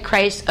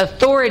Antichrist's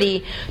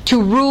authority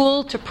to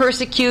rule, to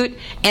persecute,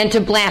 and to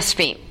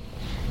blaspheme.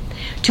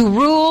 To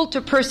rule,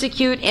 to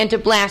persecute, and to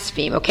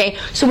blaspheme, okay?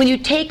 So when you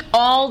take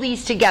all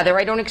these together,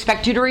 I don't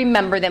expect you to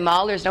remember them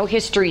all. There's no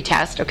history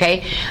test,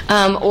 okay?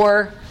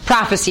 Or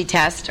prophecy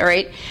test, all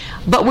right?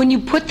 But when you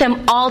put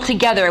them all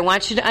together, I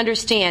want you to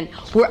understand,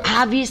 we're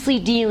obviously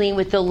dealing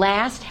with the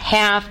last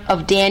half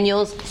of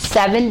Daniel's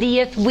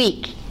 70th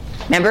week.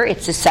 Remember,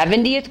 it's the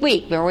 70th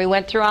week. Remember we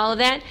went through all of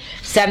that?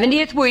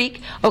 70th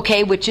week,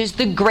 okay, which is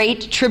the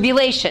Great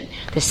Tribulation.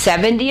 The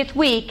 70th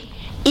week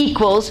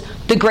equals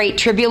the Great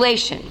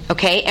Tribulation,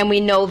 okay? And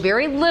we know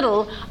very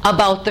little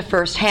about the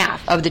first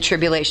half of the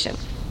tribulation.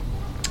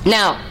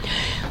 Now,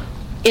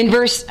 in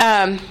verse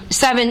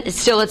 7,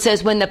 still it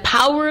says, when the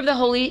power of the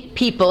holy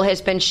people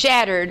has been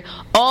shattered,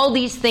 all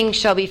these things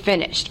shall be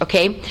finished,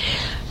 okay?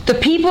 The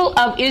people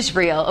of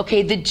Israel,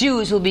 okay, the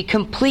Jews will be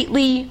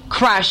completely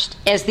crushed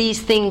as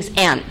these things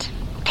end,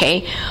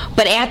 okay?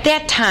 But at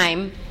that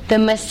time, the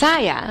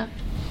Messiah,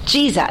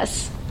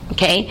 Jesus,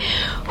 okay,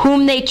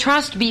 whom they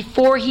trust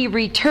before he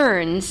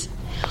returns,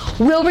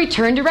 will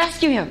return to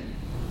rescue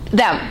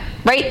them,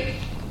 right?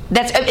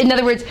 That's, in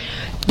other words,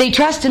 they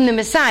trust in the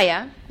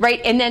Messiah, right?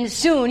 And then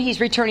soon he's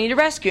returning to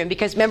rescue him.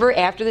 Because remember,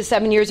 after the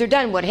 7 years are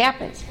done, what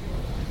happens?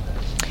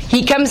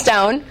 He comes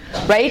down,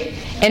 right?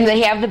 And they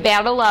have the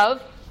battle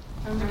of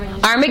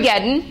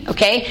Armageddon,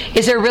 okay?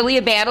 Is there really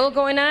a battle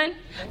going on?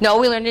 No,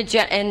 we learned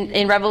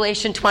in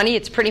Revelation 20,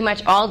 it's pretty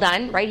much all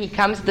done, right? He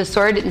comes with the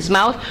sword in his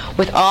mouth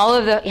with all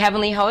of the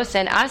heavenly hosts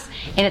and us,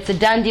 and it's a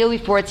done deal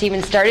before it's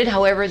even started.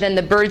 However, then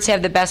the birds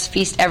have the best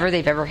feast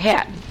they've ever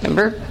had.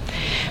 Remember?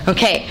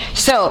 Okay,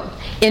 so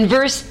in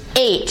verse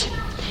 8,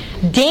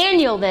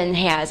 Daniel then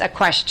has a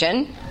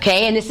question,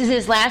 okay, and this is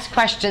his last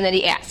question that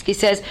he asks. He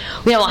says,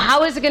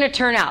 how is it going to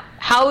turn out?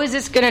 How is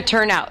this going to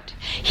turn out?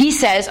 He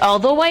says,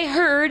 although I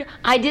heard,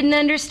 I didn't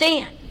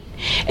understand.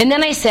 And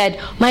then I said,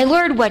 my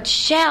Lord, what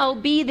shall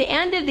be the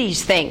end of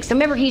these things?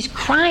 Remember, he's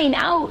crying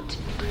out.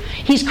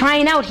 He's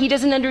crying out. He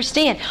doesn't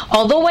understand.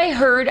 Although I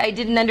heard, I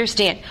didn't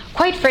understand.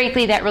 Quite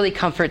frankly, that really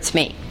comforts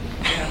me.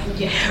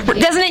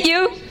 Doesn't it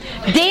you?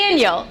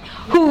 Daniel,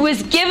 who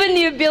was given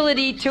the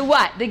ability to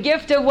what? The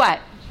gift of what?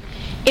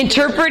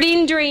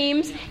 Interpreting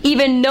dreams,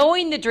 even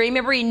knowing the dream.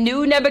 Remember, he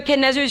knew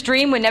Nebuchadnezzar's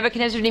dream when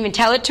Nebuchadnezzar didn't even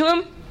tell it to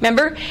him?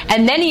 Remember?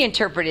 And then he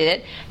interpreted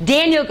it.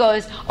 Daniel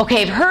goes,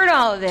 okay, I've heard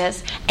all of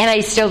this, and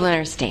I still don't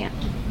understand.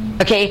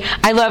 Okay?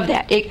 I love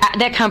that.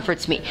 That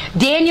comforts me.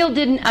 Daniel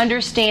didn't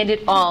understand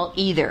it all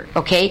either.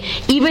 Okay?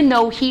 Even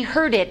though he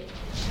heard it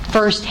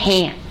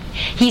firsthand.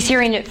 He's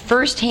hearing it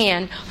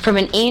firsthand from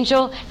an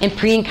angel and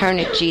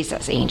pre-incarnate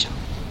Jesus angel.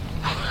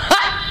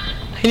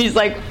 And he's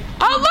like,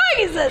 oh,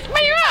 look, he says,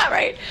 where you at,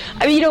 right?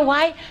 I mean, you know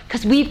why?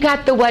 Because we've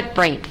got the what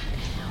brain?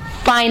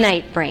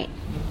 Finite brain,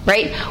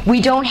 right?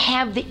 We don't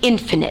have the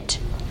infinite,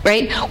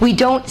 right? We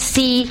don't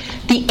see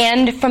the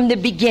end from the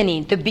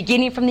beginning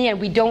from the end.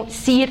 We don't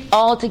see it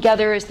all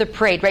together as the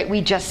parade, right?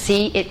 We just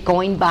see it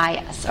going by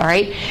us, all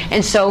right?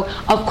 And so,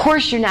 of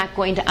course, you're not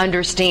going to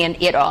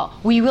understand it all.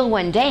 We will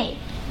one day.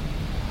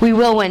 We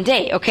will one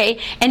day, okay?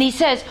 And he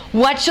says,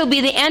 what shall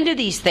be the end of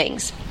these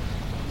things?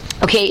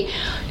 Okay,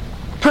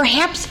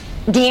 perhaps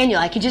Daniel,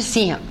 I could just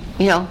see him,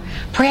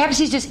 perhaps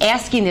he's just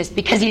asking this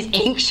because he's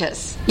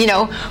anxious,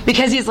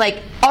 because he's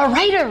like, all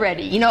right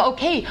already,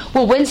 okay,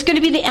 well, when's going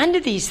to be the end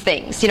of these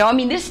things?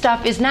 This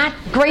stuff is not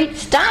great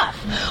stuff.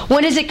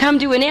 When does it come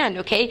to an end,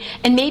 okay?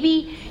 And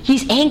maybe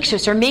he's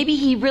anxious, or maybe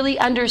he really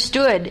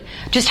understood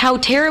just how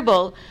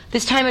terrible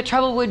this time of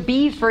trouble would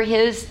be for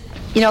his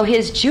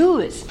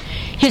Jews,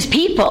 his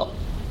people.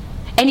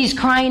 And he's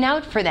crying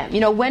out for them.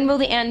 When will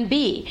the end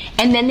be?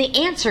 And then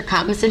the answer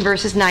comes in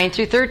verses 9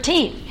 through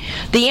 13.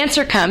 The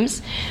answer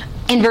comes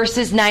in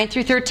verses 9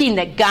 through 13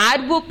 that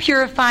God will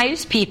purify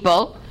his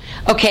people,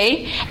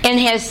 okay, and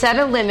has set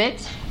a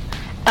limit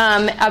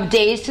of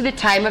days to the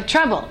time of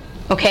trouble,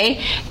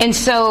 okay? And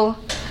so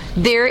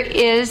there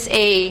is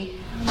an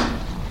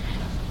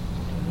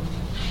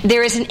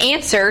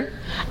answer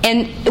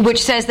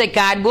which says that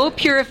God will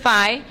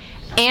purify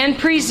and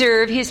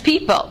preserve his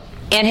people,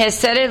 and has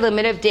set a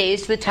limit of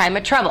days to the time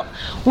of trouble.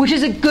 Which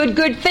is a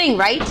good thing,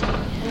 right?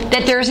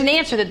 That there's an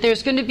answer, that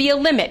there's going to be a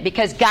limit,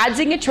 because God's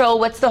in control.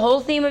 What's the whole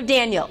theme of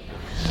Daniel?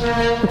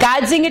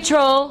 God's in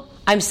control.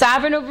 I'm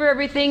sovereign over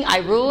everything. I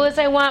rule as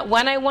I want,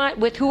 when I want,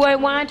 with who I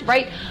want,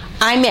 right?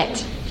 I'm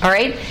it, all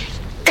right?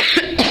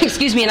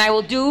 Excuse me, and I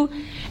will do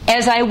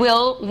as I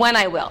will, when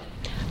I will,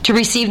 to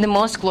receive the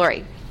most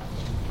glory.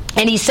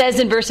 And he says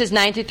in verses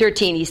 9 through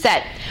 13, he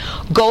said,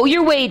 go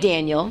your way,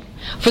 Daniel,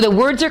 for the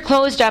words are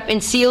closed up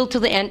and sealed till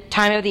the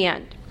time of the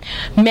end.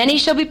 Many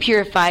shall be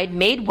purified,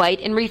 made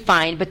white, and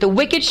refined, but the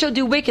wicked shall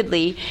do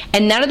wickedly,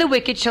 and none of the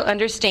wicked shall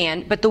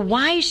understand, but the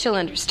wise shall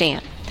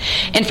understand.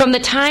 And from the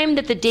time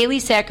that the daily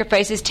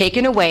sacrifice is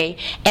taken away,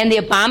 and the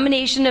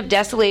abomination of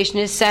desolation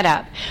is set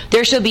up,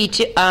 there shall be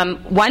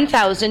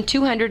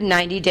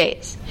 1,290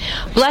 days.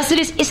 Blessed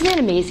isn't that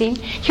amazing?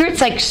 Here it's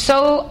like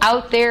so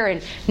out there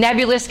and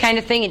nebulous kind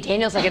of thing, and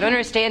Daniel's like, I don't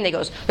understand. And he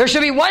goes, there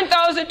shall be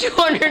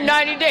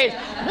 1,290 days.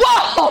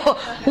 Whoa!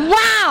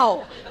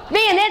 Wow!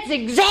 Man, that's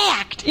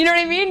exact. You know what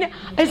I mean?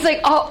 It's like,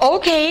 oh,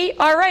 okay,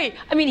 all right.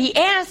 He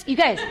asked, you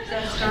guys,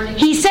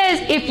 he says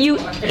if you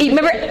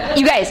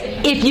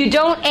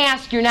don't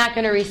ask, you're not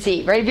going to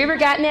receive, right? Have you ever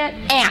gotten that?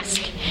 Ask.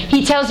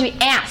 He tells me,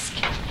 ask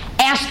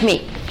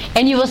me,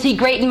 and you will see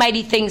great and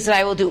mighty things that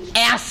I will do.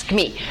 Ask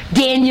me.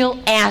 Daniel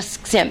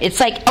asks him. It's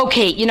like,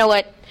 okay, you know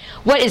what?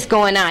 What is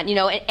going on?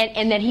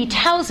 And then he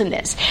tells him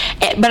this.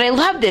 But I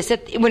love this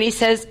when he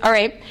says, all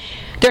right,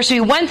 there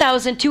shall be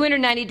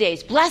 1,290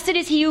 days. Blessed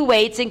is he who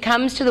waits and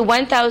comes to the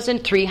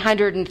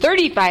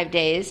 1,335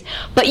 days.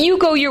 But you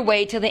go your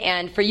way to the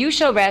end, for you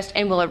shall rest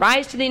and will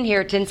arise to the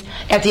inheritance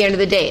at the end of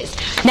the days.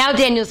 Now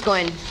Daniel's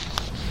going,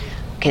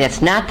 okay,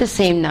 that's not the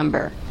same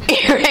number.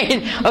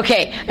 Right?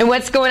 Okay, and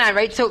what's going on,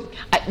 right? So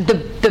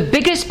the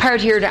biggest part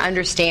here to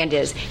understand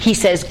is, he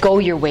says, go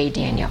your way,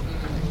 Daniel.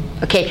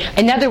 Okay,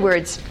 in other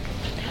words,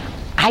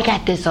 I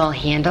got this all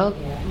handled.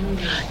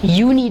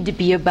 You need to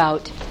be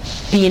about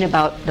being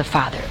about the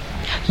Father.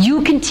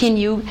 You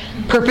continue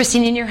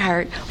purposing in your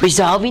heart,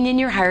 resolving in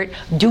your heart,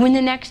 doing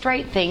the next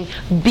right thing,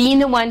 being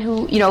the one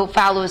who,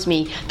 follows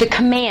me. The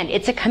command,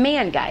 it's a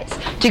command, guys,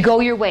 to go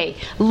your way.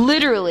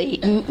 Literally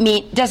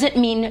doesn't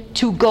mean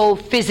to go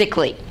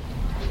physically.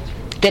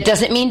 That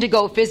doesn't mean to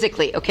go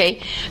physically,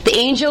 okay? The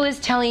angel is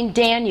telling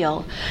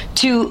Daniel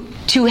to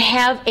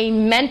have a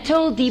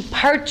mental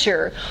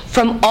departure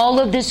from all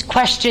of this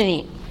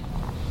questioning.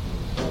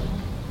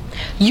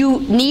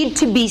 You need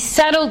to be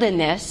settled in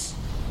this,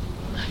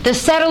 the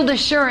settled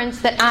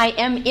assurance that I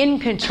am in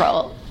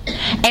control,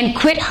 and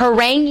quit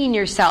haranguing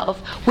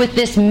yourself with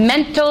this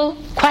mental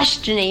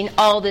questioning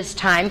all this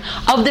time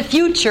of the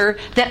future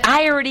that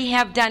I already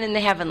have done in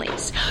the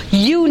heavenlies.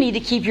 You need to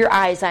keep your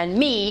eyes on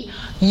me.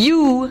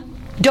 You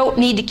don't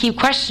need to keep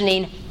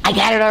questioning. I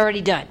got it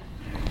already done.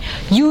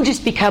 You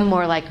just become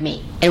more like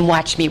me and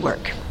watch me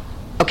work.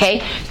 Okay?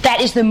 Okay?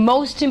 That is the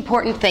most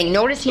important thing.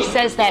 Notice he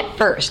says that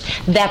first.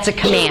 That's a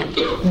command.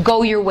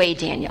 Go your way,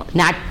 Daniel.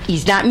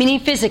 He's not meaning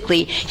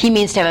physically. He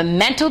means to have a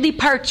mental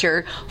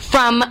departure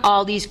from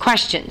all these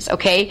questions.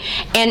 Okay?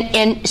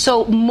 And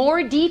so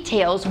more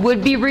details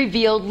would be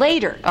revealed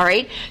later. All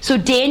right? So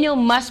Daniel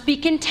must be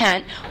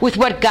content with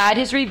what God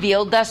has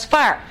revealed thus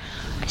far.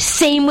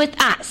 Same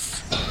with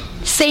us.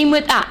 Same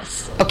with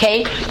us,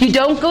 okay? You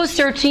don't go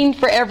searching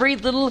for every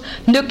little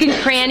nook and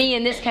cranny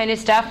and this kind of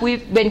stuff.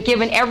 We've been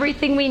given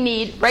everything we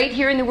need right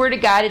here in the Word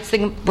of God. It's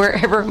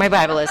wherever my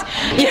Bible is.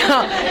 You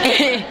know,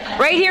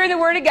 right here in the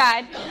Word of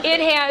God.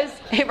 It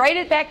has, write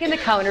it back in the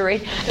counter,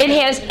 right? It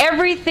has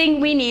everything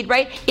we need,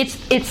 right?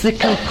 It's the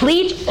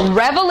complete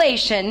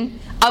revelation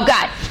of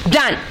God.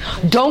 Done.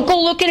 Don't go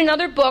look at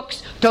another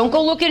books. Don't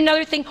go look at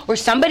another thing or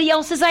somebody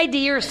else's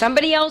idea or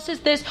somebody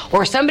else's this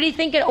or somebody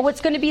thinking, oh,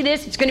 it's going to be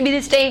this. It's going to be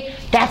this day.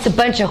 That's a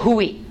bunch of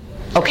hooey.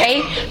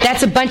 Okay?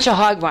 That's a bunch of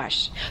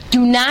hogwash.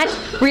 Do not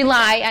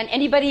rely on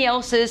anybody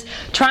else's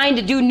trying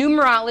to do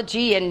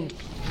numerology and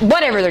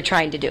whatever they're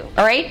trying to do.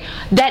 All right?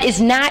 That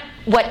is not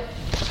what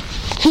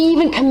he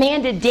even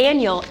commanded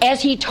Daniel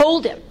as he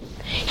told him.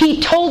 He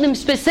told him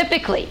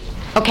specifically.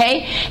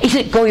 Okay? He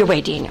said, go your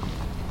way, Daniel.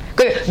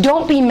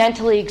 Don't be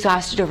mentally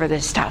exhausted over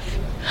this stuff.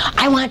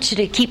 I want you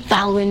to keep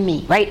following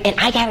me, right? And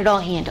I got it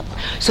all handled.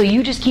 So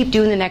you just keep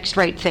doing the next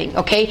right thing,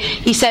 okay?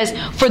 He says,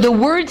 for the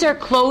words are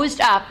closed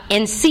up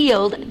and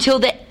sealed till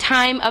the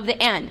time of the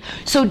end.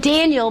 So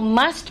Daniel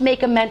must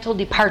make a mental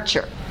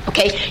departure,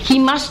 okay? He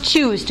must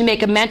choose to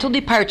make a mental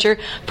departure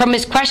from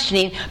his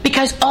questioning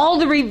because all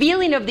the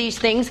revealing of these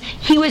things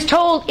he was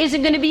told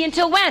isn't going to be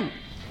until when?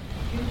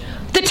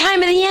 The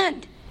time of the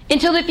end.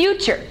 Until the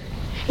future.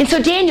 And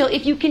so, Daniel,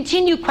 if you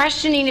continue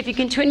questioning, if you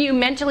continue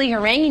mentally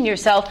haranguing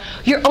yourself,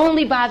 you're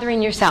only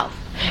bothering yourself.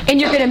 And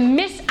you're going to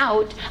miss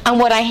out on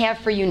what I have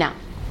for you now.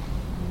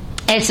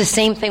 And it's the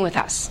same thing with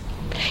us.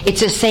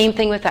 It's the same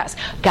thing with us.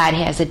 God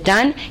has it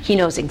done. He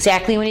knows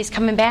exactly when He's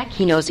coming back.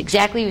 He knows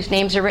exactly whose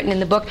names are written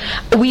in the book.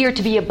 We are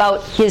to be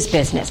about His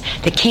business,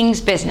 the King's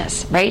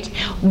business, right?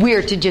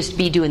 We're to just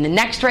be doing the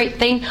next right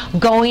thing,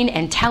 going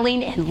and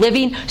telling and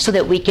living so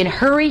that we can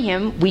hurry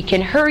Him, we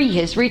can hurry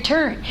His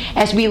return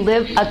as we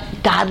live a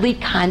godly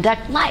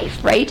conduct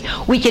life, right?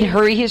 We can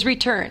hurry His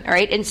return, all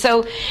right? And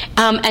so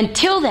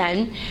until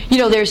then,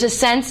 there's a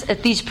sense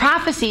that these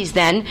prophecies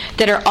then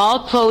that are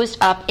all closed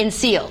up and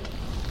sealed.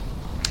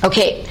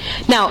 Okay,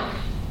 now,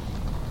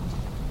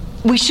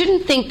 we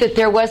shouldn't think that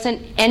there wasn't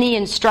any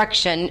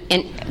instruction,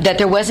 that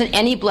there wasn't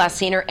any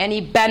blessing or any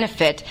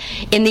benefit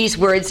in these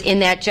words in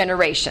that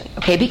generation.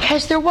 Okay,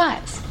 because there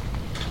was.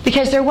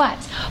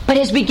 But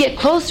as we get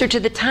closer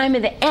to the time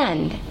of the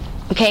end,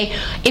 okay,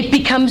 it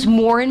becomes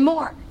more and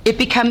more. It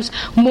becomes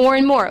more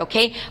and more,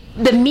 okay?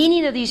 The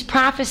meaning of these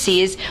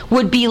prophecies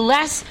would be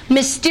less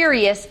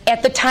mysterious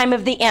at the time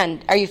of the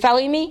end. Are you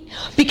following me?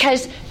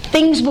 Because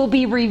things will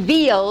be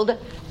revealed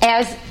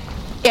as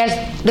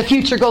the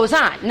future goes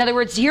on. In other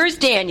words, here's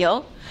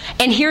Daniel,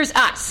 and here's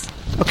us.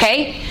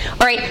 Okay?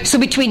 All right, so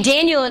between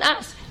Daniel and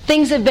us,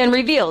 things have been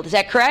revealed. Is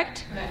that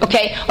correct?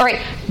 Okay. All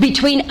right,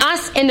 between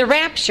us and the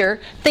rapture,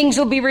 things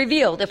will be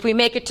revealed. If we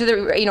make it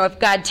to if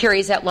God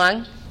tarries that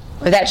long,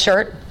 or that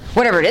short,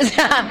 whatever it is.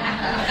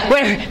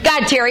 Whatever.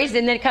 God tarries,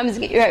 and then it comes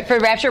for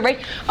rapture, right?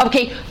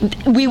 Okay,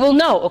 we will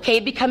know, okay?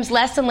 It becomes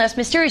less and less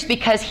mysterious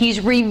because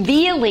He's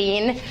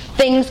revealing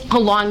things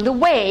along the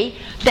way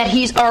that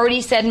He's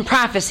already said in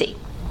prophecy.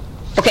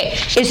 Okay,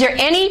 is there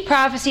any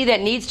prophecy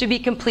that needs to be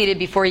completed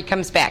before He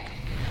comes back?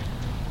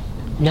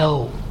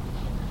 No.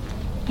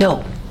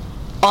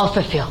 All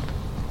fulfilled.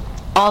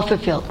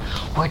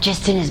 We're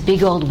just in His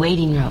big old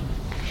waiting room.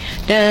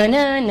 Na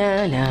na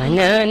na na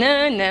na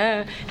na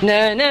na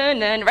na na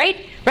na.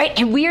 Right?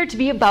 And we are to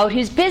be about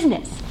His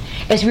business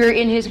as we are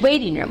in His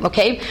waiting room.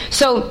 Okay?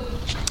 So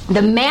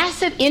the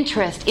massive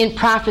interest in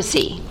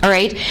prophecy, all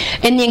right,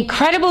 and the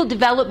incredible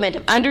development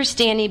of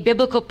understanding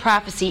biblical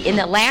prophecy in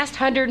the last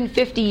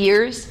 150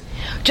 years,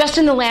 just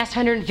in the last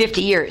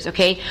 150 years,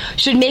 okay,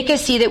 should make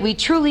us see that we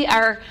truly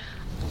are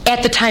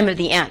at the time of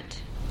the end.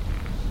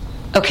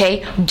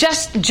 Okay?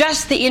 Just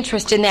the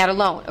interest in that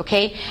alone,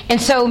 okay?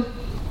 And so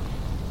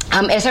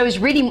as I was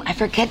reading, I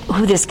forget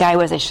who this guy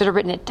was. I should have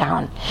written it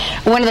down.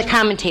 One of the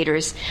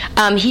commentators,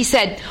 he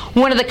said,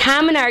 one of the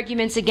common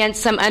arguments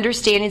against some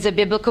understandings of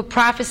biblical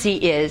prophecy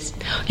is,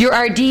 your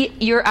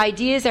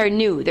ideas are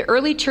new. The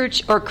early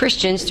church or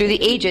Christians through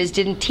the ages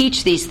didn't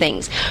teach these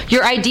things.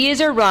 Your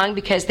ideas are wrong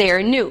because they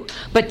are new.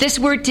 But this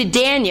word to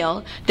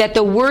Daniel, that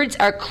the words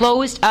are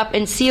closed up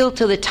and sealed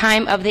till the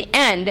time of the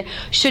end,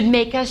 should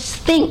make us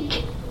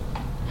think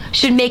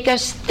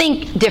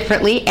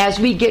differently as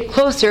we get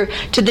closer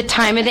to the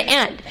time of the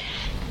end.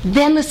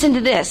 Then listen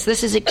to this.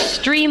 This is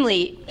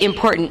extremely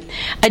important.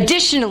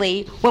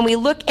 Additionally, when we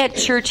look at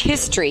church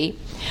history,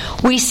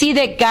 we see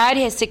that God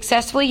has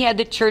successfully had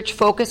the church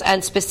focus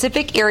on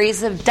specific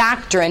areas of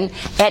doctrine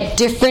at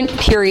different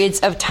periods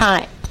of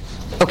time.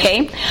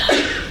 Okay?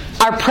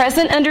 Our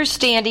present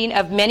understanding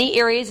of many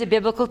areas of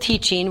biblical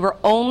teaching were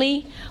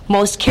only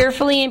most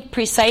carefully and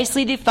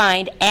precisely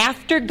defined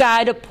after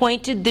God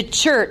appointed the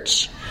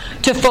church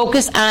to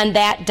focus on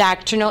that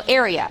doctrinal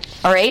area.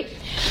 All right?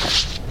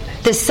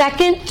 The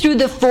 2nd through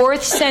the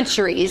 4th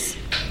centuries,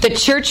 the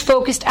church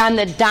focused on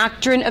the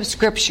doctrine of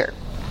Scripture.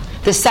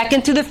 The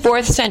 2nd through the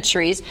 4th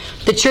centuries,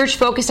 the church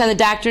focused on the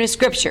doctrine of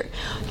Scripture.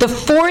 The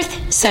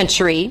 4th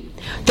century,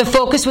 the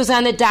focus was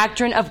on the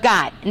doctrine of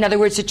God. In other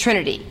words, the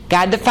Trinity.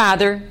 God the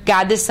Father,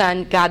 God the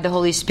Son, God the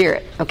Holy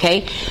Spirit.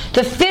 Okay?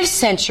 The 5th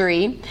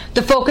century,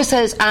 the focus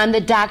is on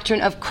the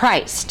doctrine of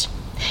Christ.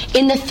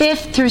 In the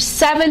 5th through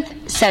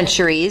 7th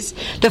centuries,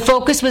 the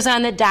focus was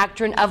on the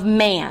doctrine of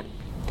man.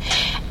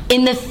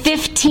 In the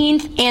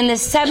 15th and the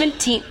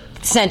 17th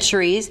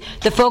centuries,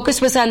 the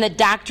focus was on the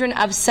doctrine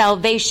of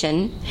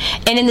salvation.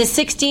 And in the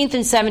 16th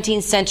and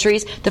 17th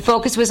centuries, the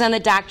focus was on the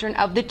doctrine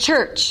of the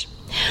church.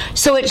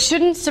 So it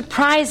shouldn't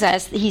surprise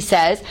us, he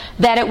says,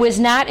 that it was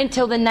not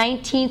until the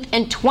 19th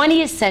and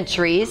 20th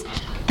centuries,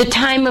 the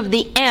time of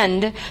the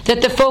end,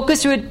 that the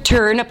focus would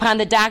turn upon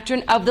the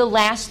doctrine of the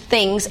last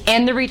things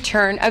and the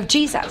return of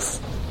Jesus.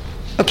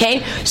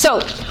 Okay?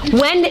 So,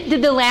 when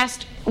did the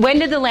last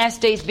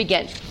days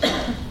begin?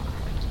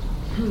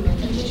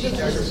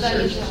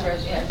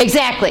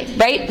 Exactly,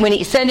 right? When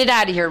he sent it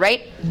out of here,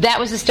 right? That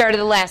was the start of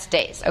the last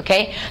days,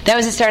 okay? That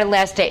was the start of the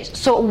last days.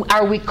 So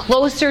are we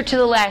closer to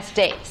the last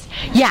days?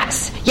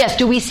 Yes. Yes.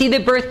 Do we see the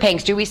birth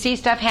pangs? Do we see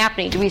stuff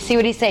happening? Do we see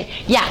what he's saying?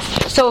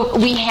 Yes. So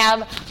we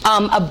have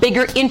a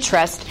bigger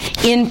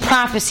interest in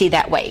prophecy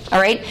that way,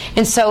 all right?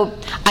 And so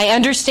I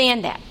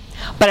understand that.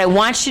 But I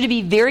want you to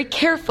be very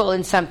careful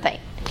in something.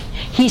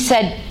 He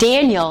said,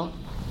 Daniel,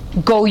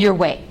 go your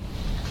way,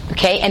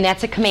 okay? And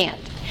that's a command.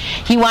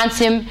 He wants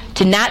him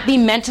to not be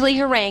mentally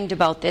harangued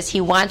about this.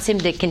 He wants him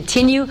to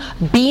continue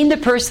being the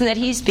person that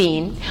he's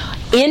being,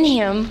 in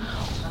him,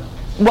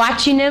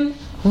 watching him,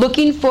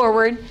 looking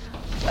forward,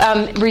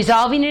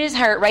 resolving in his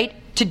heart, right,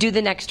 to do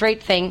the next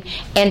right thing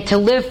and to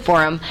live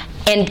for him.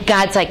 And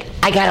God's like,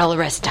 I got all the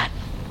rest done.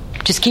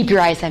 Just keep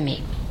your eyes on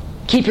me.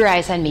 Keep your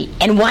eyes on me.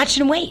 And watch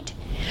and wait.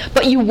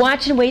 But you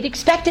watch and wait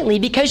expectantly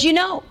because you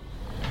know.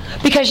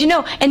 Because you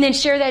know. And then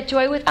share that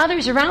joy with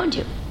others around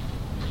you.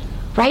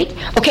 Right?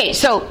 Okay,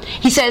 so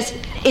he says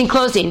in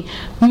closing,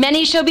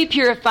 many shall be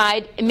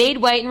purified, made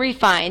white and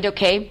refined,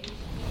 okay?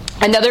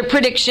 Another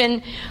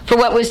prediction for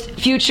what was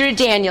future to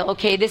Daniel,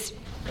 okay? This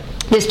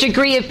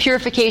degree of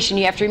purification,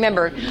 you have to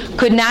remember,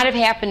 could not have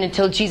happened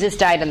until Jesus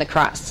died on the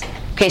cross.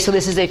 Okay, so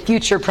this is a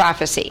future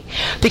prophecy.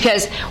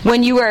 Because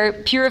when you are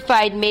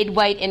purified, made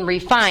white, and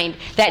refined,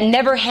 that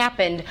never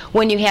happened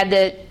when you had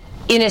the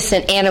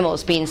innocent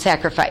animals being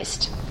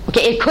sacrificed.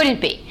 Okay, it couldn't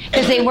be,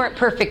 because they weren't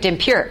perfect and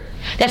pure.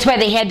 That's why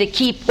they had to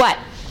keep what?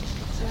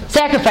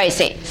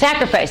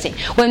 Sacrificing.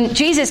 When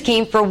Jesus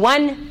came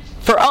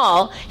for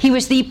all, he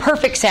was the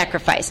perfect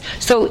sacrifice.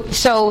 So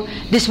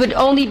this would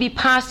only be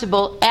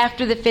possible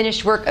after the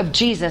finished work of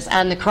Jesus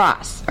on the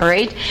cross. All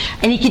right?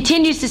 And he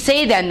continues to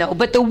say then, though,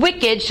 but the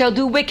wicked shall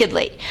do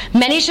wickedly.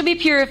 Many shall be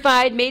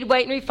purified, made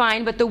white and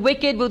refined, but the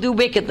wicked will do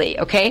wickedly.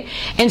 Okay?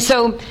 And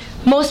so,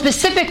 most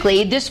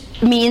specifically, this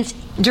means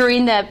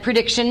during the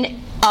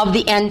prediction of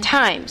the end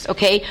times,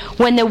 okay?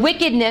 When the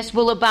wickedness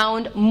will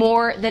abound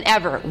more than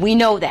ever. We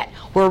know that.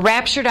 We're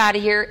raptured out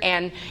of here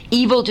and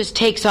evil just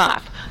takes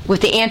off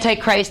with the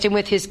Antichrist and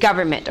with his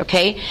government,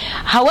 okay?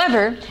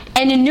 However,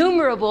 an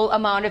innumerable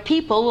amount of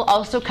people will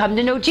also come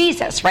to know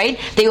Jesus, right?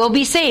 They will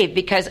be saved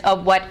because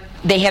of what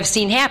they have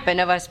seen happen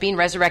of us being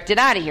resurrected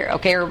out of here,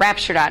 okay? Or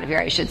raptured out of here,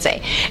 I should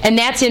say. And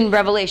that's in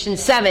Revelation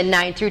 7,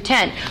 9 through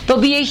 10.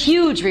 There'll be a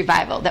huge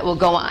revival that will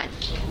go on,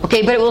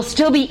 okay? But it will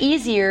still be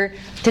easier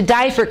to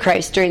die for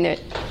Christ during the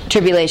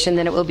tribulation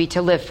than it will be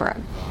to live for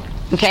him.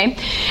 Okay?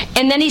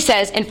 And then he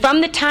says, and from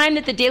the time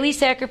that the daily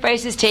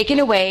sacrifice is taken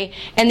away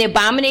and the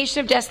abomination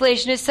of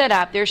desolation is set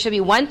up, there shall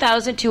be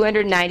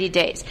 1,290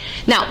 days.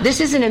 Now, this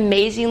is an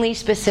amazingly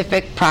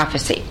specific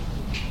prophecy.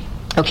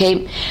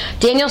 Okay?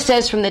 Daniel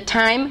says from the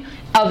time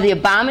of the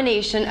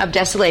abomination of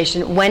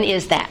desolation, when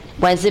is that?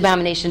 When's the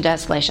abomination of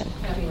desolation?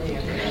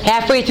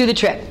 Halfway through the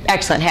trib.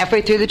 Excellent.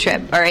 Halfway through the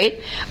trib. All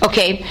right?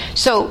 Okay.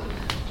 So,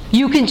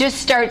 you can just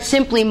start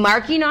simply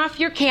marking off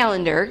your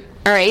calendar,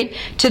 all right,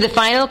 to the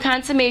final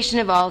consummation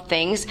of all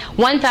things,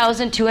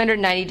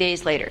 1,290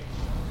 days later.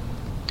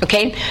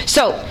 Okay?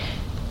 So,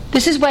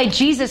 this is why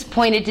Jesus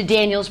pointed to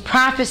Daniel's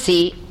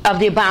prophecy of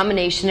the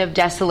abomination of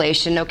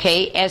desolation,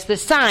 okay, as the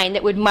sign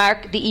that would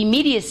mark the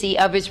immediacy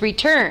of his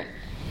return.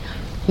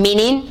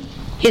 Meaning,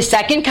 his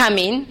second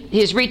coming,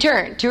 his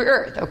return to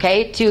earth,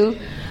 okay, to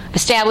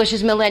establish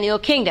his millennial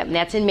kingdom.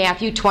 That's in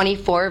Matthew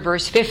 24,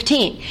 verse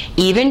 15.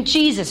 Even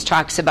Jesus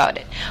talks about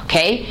it.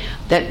 Okay?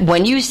 That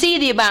when you see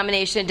the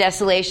abomination of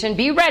desolation,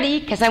 be ready,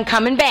 because I'm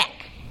coming back.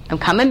 I'm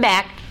coming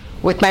back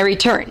with my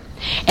return.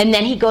 And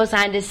then he goes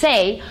on to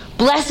say,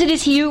 blessed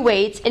is he who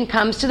waits and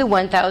comes to the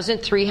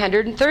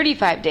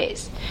 1,335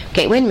 days.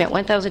 Okay, wait a minute,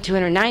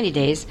 1,290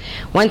 days,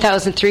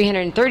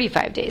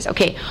 1,335 days.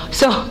 Okay,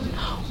 so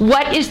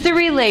what is the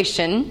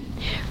relation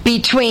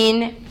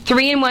between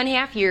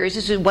 3.5 years.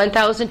 This is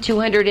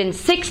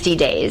 1,260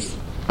 days.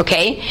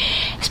 Okay,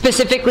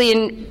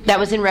 specifically that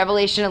was in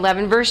Revelation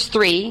 11 verse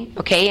 3,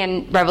 okay,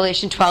 and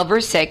Revelation 12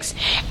 verse 6,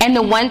 and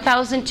the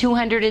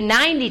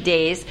 1,290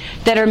 days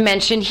that are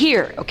mentioned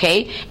here,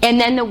 okay,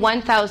 and then the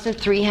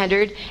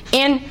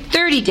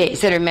 1,330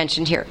 days that are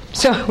mentioned here.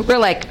 So we're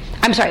like,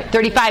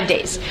 35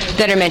 days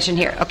that are mentioned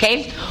here,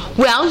 okay?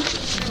 Well,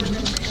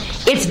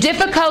 it's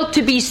difficult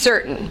to be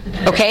certain,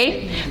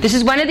 okay? This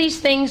is one of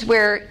these things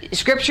where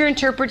Scripture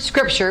interprets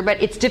Scripture,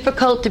 but it's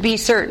difficult to be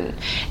certain.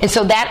 And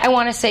so that I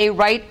want to say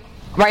right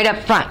up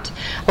front,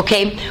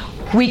 okay?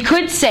 We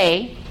could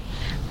say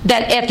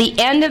that at the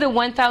end of the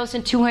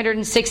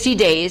 1,260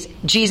 days,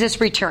 Jesus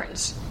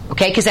returns,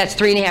 okay? Because that's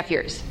 3.5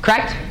 years,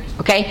 correct?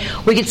 Okay?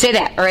 We could say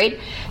that, all right?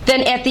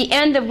 Then at the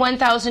end of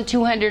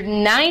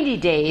 1,290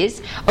 days,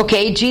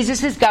 okay,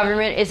 Jesus'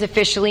 government is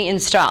officially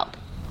installed.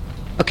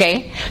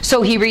 Okay?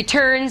 So he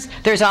returns.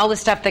 There's all the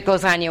stuff that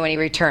goes on you when he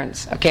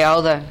returns. Okay?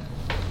 All the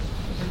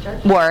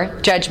war,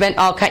 judgment,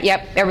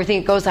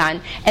 everything that goes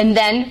on. And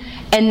then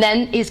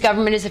his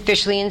government is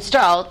officially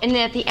installed. And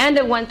then at the end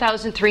of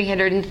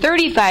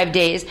 1,335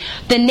 days,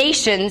 the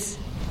nations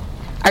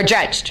are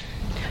judged.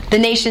 The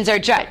nations are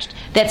judged.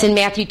 That's in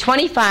Matthew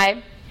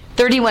 25,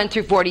 31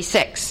 through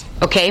 46.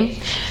 Okay?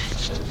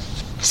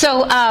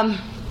 So,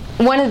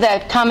 one of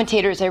the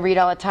commentators I read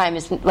all the time,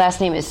 his last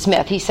name is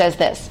Smith, he says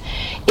this: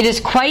 it is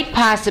quite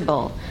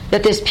possible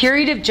that this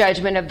period of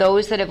judgment of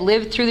those that have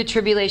lived through the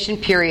tribulation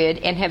period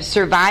and have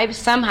survived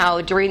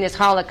somehow during this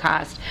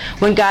Holocaust,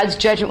 when God's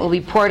judgment will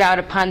be poured out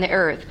upon the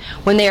earth,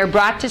 when they are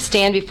brought to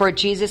stand before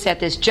Jesus at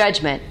this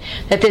judgment,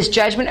 that this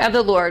judgment of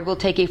the Lord will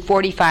take a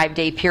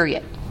 45-day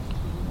period.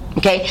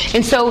 Okay?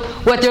 And so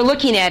what they're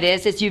looking at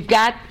is you've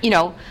got,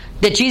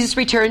 that Jesus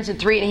returns in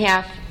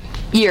 3.5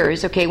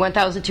 years, okay,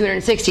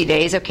 1,260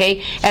 days,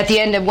 okay. At the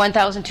end of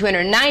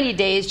 1,290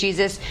 days,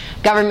 Jesus'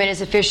 government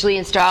is officially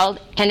installed,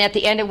 and at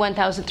the end of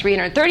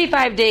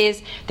 1,335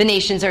 days, the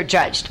nations are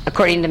judged,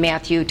 according to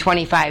Matthew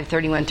 25,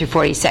 31 through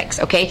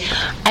 46, okay.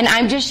 And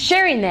I'm just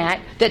sharing that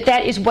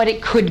is what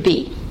it could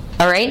be,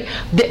 all right.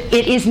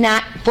 It is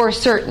not for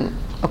certain,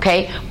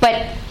 okay,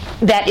 but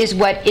that is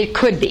what it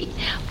could be.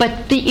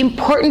 But the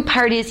important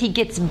part is he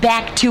gets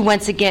back to,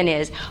 once again,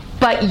 is,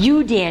 but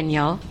you,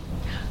 Daniel,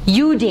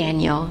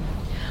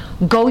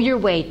 go your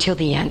way till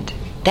the end.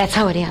 That's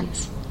how it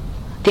ends.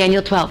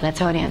 Daniel 12, that's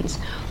how it ends.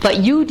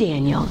 But you,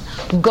 Daniel,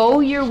 go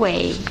your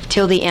way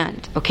till the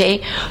end.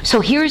 Okay? So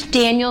here's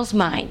Daniel's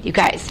mind, you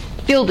guys.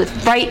 Filled with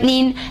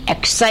frightening,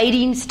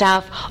 exciting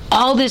stuff,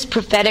 all this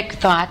prophetic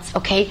thoughts,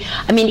 okay?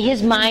 I mean,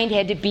 his mind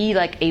had to be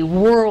like a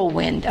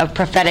whirlwind of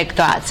prophetic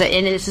thoughts,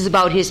 and this is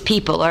about his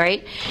people, all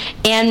right?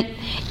 And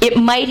it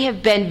might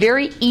have been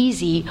very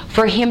easy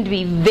for him to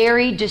be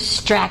very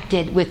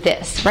distracted with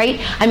this, right?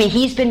 I mean,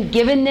 he's been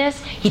given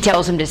this. He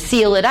tells him to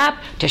seal it up,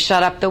 to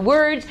shut up the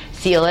words,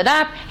 seal it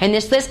up, and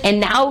this, and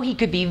now he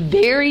could be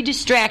very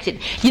distracted.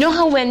 You know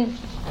how when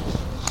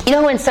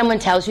someone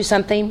tells you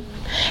something,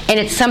 and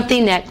it's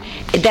something that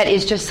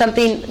is just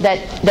something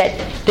that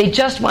they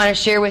just want to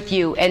share with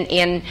you,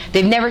 and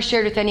they've never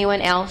shared with anyone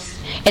else,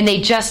 and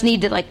they just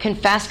need to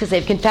confess because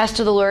they've confessed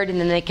to the Lord,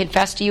 and then they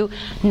confess to you.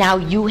 Now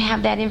you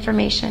have that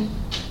information.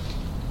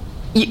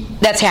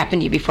 That's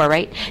happened to you before,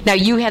 right? Now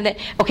you have that.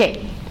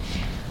 Okay,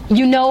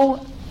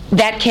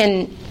 that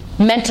can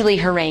mentally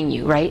harangue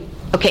you, right?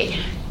 Okay,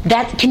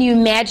 can you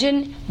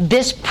imagine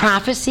this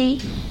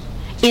prophecy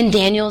in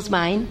Daniel's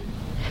mind?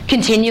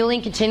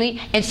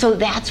 Continually. And so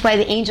that's why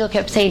the angel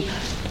kept saying,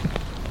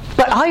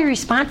 but all you're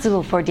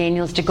responsible for,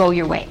 Daniel, is to go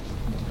your way.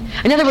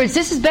 In other words,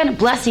 this has been a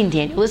blessing,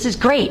 Daniel. This is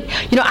great.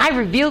 I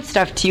revealed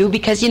stuff to you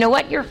because you know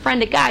what? You're a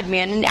friend of God,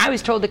 man. And I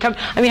was told to come.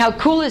 I mean, how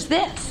cool is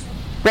this?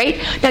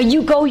 Right? Now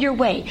you go your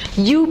way.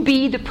 You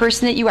be the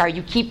person that you are.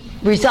 You keep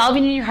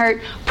resolving in your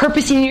heart,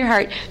 purposing in your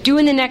heart,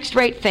 doing the next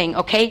right thing,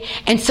 okay?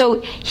 And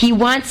so he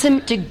wants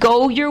him to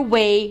go your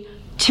way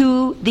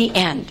to the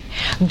end.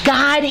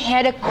 God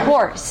had a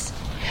course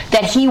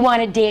that he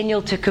wanted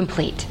Daniel to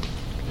complete.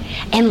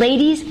 And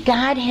ladies,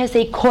 God has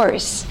a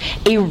course,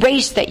 a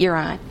race that you're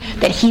on,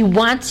 that he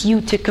wants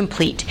you to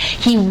complete.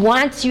 He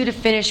wants you to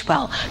finish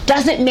well.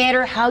 Doesn't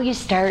matter how you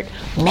start,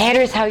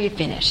 matters how you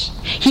finish.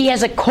 He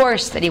has a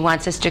course that he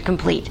wants us to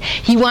complete.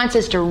 He wants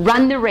us to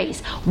run the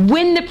race,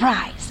 win the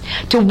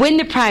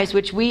prize,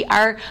 which we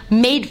are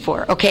made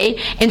for,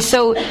 okay? And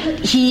so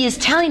he is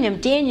telling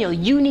him, Daniel,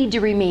 you need to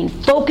remain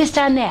focused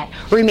on that.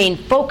 Remain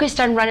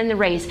focused on running the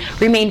race.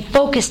 Remain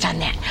focused on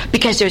that.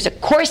 Because there's a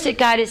course that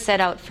God has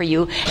set out for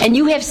you. And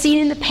you have seen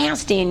in the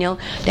past, Daniel,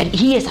 that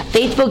he is a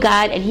faithful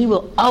God and he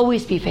will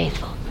always be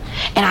faithful.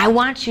 And I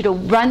want you to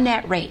run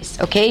that race,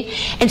 okay?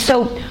 And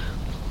so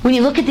when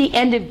you look at the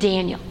end of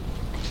Daniel,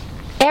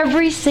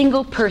 every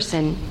single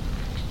person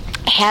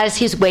has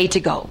his way to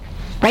go.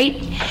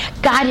 Right?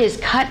 God has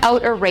cut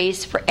out a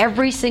race for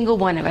every single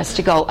one of us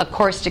to go, a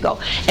course to go.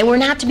 And we're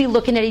not to be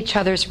looking at each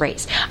other's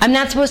race. I'm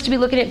not supposed to be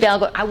looking at Val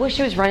going, I wish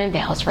I was running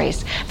Val's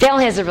race. Val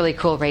has a really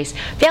cool race.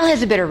 Val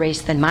has a better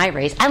race than my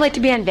race. I like to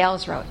be on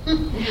Val's road.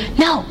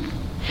 No.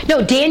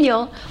 No,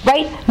 Daniel,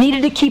 right,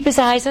 needed to keep his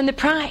eyes on the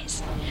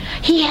prize.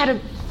 He had a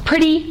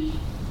pretty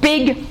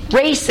big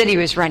race that he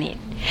was running.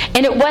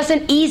 And it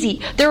wasn't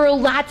easy. There were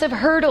lots of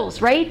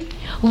hurdles, right?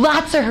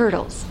 Lots of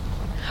hurdles.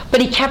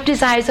 But he kept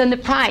his eyes on the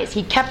prize.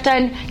 He kept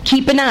on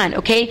keeping on,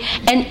 okay?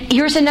 And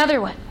here's another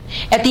one.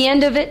 At the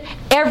end of it,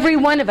 every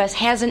one of us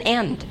has an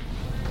end.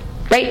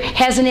 Right?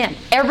 Has an end.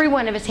 Every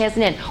one of us has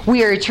an end.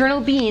 We are eternal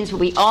beings, but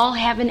we all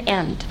have an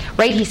end.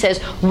 Right? He says,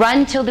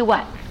 run till the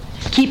what?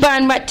 Keep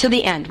on what? Till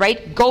the end.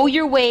 Right? Go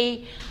your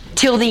way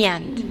till the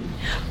end.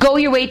 Go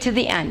your way to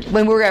the end.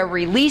 When we are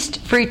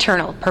released for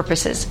eternal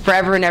purposes.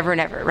 Forever and ever and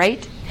ever.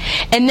 Right?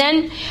 And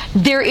then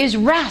there is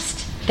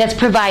rest that's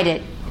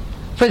provided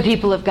for the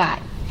people of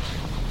God.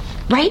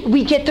 Right?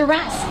 We get the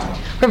rest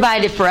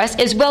provided for us,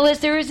 as well as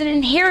there is an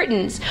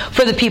inheritance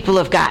for the people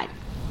of God.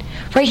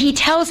 Right? He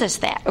tells us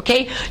that,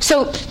 okay?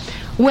 So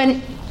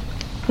when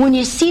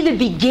you see the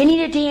beginning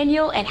of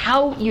Daniel and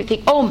how you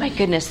think, oh my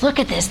goodness, look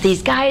at this.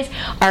 These guys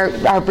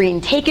are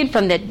being taken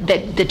from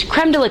the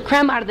creme de la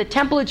creme out of the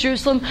temple of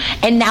Jerusalem,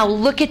 and now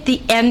look at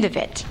the end of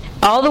it,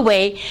 all the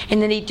way.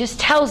 And then he just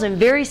tells them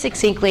very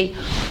succinctly,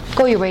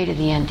 go your way to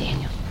the end,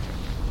 Daniel.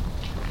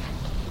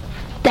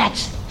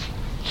 That's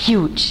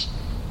huge.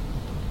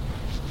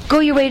 Go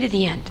your way to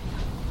the end.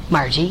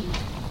 Margie,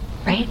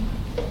 right?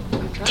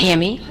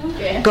 Tammy,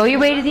 go your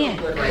way to the end.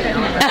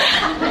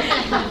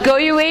 Go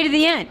your way to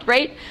the end,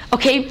 right?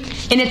 Okay,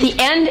 and at the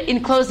end,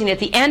 in closing, at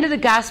the end of the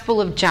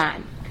Gospel of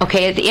John,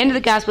 okay, at the end of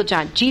the Gospel of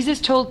John,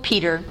 Jesus told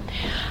Peter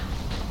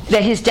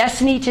that his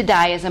destiny to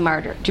die is a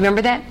martyr. Do you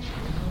remember that?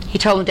 He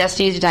told him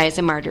destiny to die as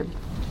a martyr.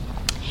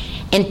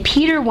 And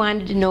Peter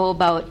wanted to know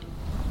about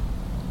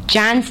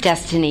John's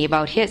destiny,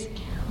 about his.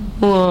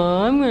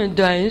 Well, I'm going to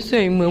die the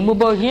same way. What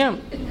about him?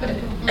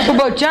 What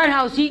about John?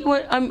 How's he?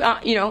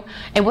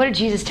 And what did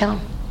Jesus tell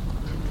him?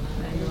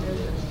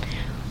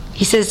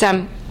 He says,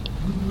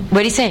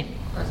 what did he say?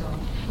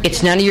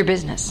 It's none of your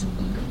business.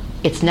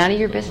 It's none of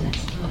your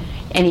business.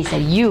 And he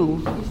said,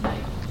 you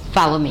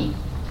follow me.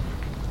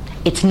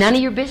 It's none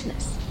of your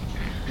business.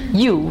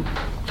 You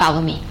follow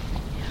me.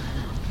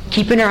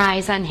 Keeping our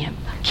eyes on him.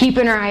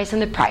 Keeping our eyes on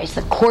the prize,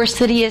 the course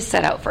that he has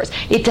set out for us.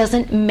 It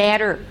doesn't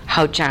matter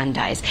how John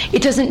dies.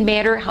 It doesn't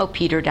matter how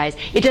Peter dies.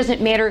 It doesn't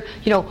matter,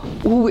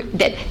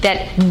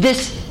 that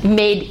this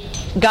made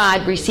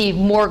God receive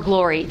more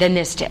glory than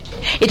this did.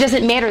 It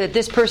doesn't matter that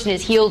this person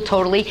is healed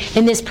totally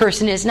and this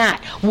person is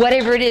not.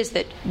 Whatever it is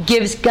that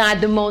gives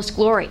God the most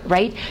glory,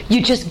 right?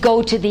 You just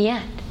go to the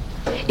end.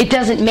 It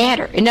doesn't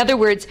matter. In other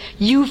words,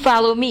 you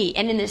follow me.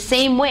 And in the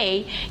same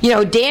way,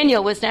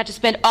 Daniel was not to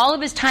spend all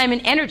of his time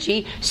and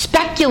energy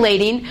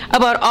speculating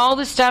about all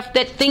the stuff,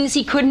 things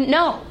he couldn't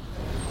know.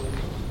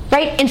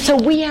 Right? And so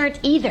we aren't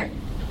either.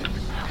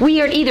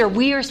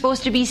 We are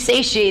supposed to be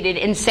satiated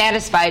and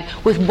satisfied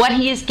with what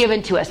he has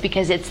given to us,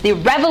 because it's the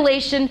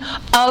revelation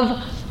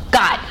of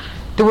God.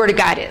 The Word of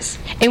God is.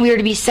 And we are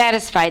to be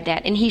satisfied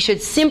that. And he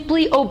should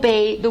simply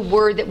obey the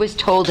word that was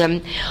told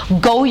him.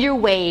 Go your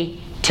way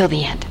till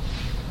the end.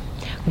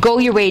 Go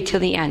your way till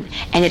the end.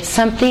 And it's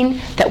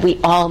something that we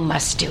all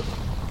must do.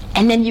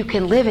 And then you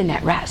can live in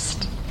that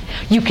rest.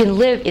 You can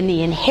live in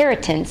the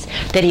inheritance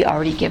that he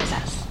already gives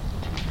us.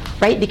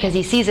 Right? Because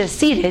he sees us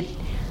seated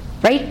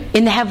right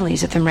in the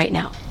heavenlies with him right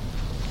now.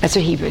 That's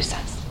what Hebrews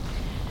says.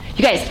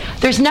 You guys,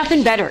 there's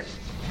nothing better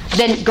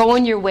than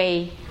going your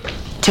way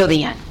till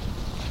the end.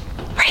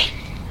 Right?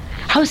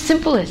 How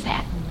simple is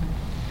that?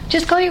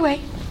 Just go your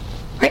way.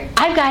 Right?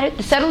 I've got it.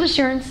 The settled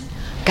assurance.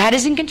 God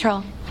is in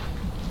control.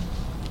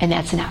 And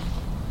that's enough.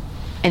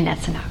 And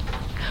that's enough.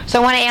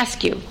 So I want to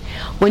ask you,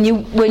 when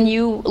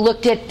you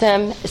looked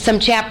at some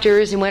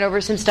chapters and went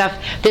over some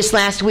stuff this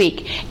last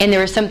week, and there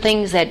were some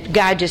things that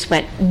God just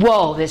went,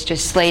 whoa, this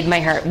just slayed my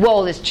heart.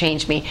 Whoa, this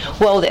changed me.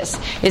 Whoa, this.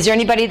 Is there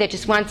anybody that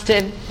just wants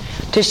to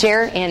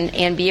share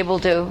and be able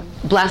to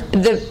bless?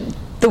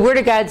 The Word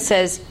of God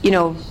says,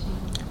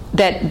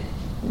 that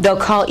they'll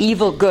call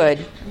evil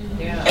good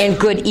and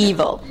good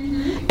evil.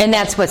 And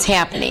that's what's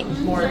happening.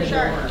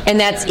 And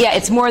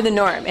it's more the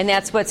norm. And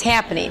that's what's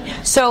happening.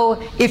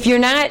 So if you're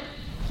not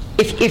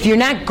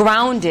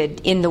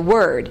grounded in the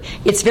Word,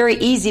 it's very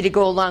easy to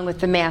go along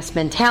with the mass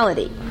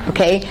mentality,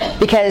 okay?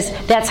 Because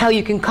that's how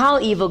you can call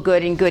evil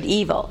good and good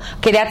evil.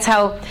 Okay, that's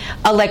how,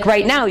 like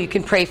right now, you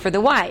can pray for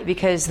the Y,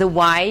 because the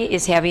Y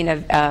is having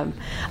a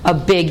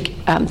big,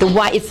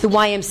 it's the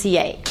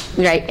YMCA,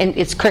 right? And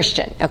it's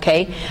Christian,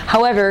 okay?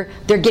 However,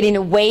 they're getting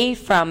away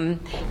from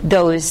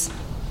those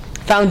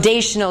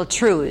foundational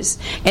truths,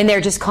 and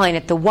they're just calling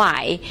it the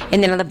Y,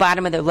 and then on the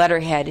bottom of the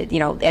letterhead,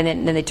 and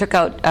then they took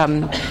out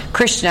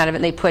Christian out of it,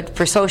 and they put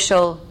for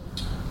social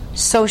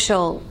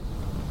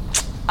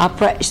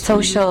uprightness,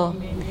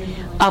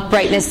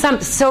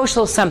 some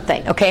social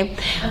something, okay?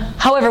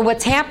 However,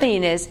 what's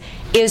happening is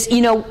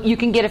you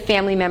can get a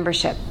family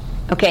membership,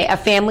 okay? A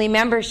family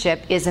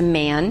membership is a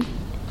man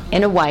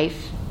and a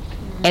wife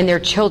and their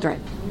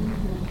children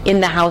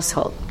in the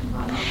household,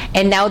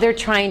 and now they're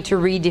trying to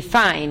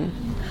redefine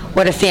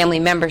what a family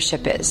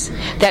membership is.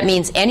 That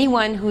means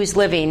anyone who's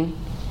living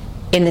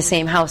in the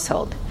same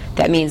household.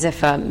 That means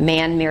if a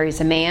man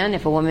marries a man,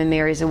 if a woman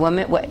marries a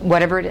woman,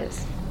 whatever it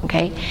is.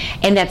 Okay?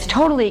 And that's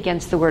totally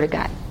against the Word of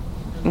God.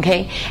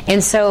 Okay?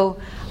 And so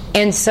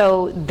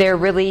they're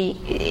really,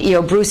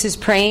 Bruce is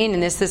praying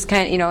and this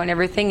kind of, and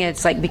everything.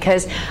 It's like,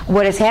 because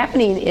what is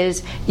happening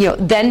is,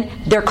 then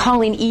they're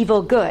calling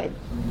evil good.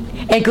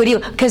 And good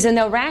evil, because then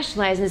they'll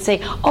rationalize and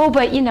say, oh,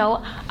 but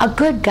a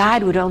good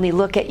God would only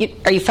look at you.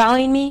 Are you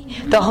following me?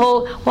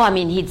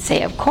 He'd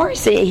say, of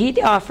course, he'd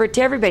offer it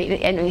to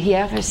everybody, and he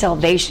offers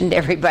salvation to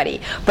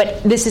everybody.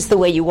 But this is the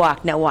way you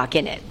walk. Now walk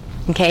in it.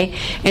 Okay,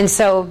 and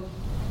so,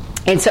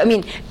 and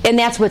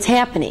that's what's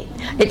happening.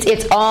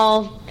 It's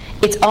all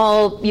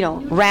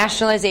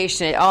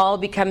rationalization. It all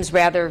becomes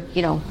rather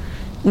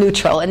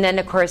neutral, and then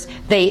of course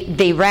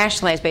they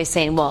rationalize by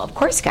saying, well, of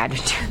course God,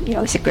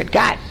 he's a good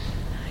God.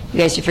 You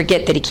guys, you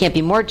forget that he can't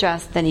be more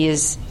just than he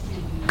is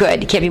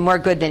good. He can't be more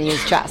good than he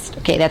is just.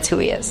 Okay, that's who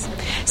he is.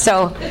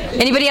 So,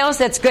 anybody else?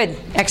 That's good.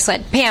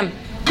 Excellent. Pam? I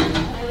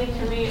think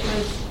for me it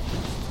was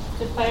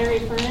the fiery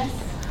furnace,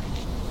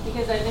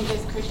 because I think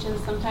as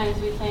Christians sometimes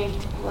we think,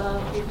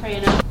 well, we pray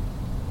enough.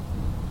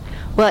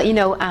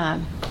 Well,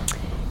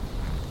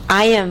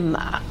 I am,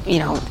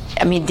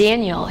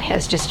 Daniel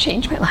has just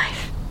changed my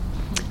life.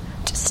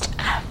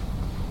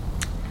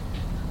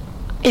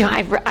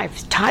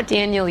 I've taught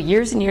Daniel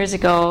years and years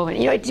ago,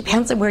 and it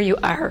depends on where you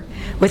are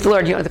with the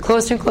Lord. The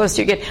closer and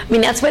closer you get.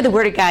 That's why the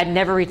Word of God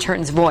never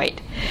returns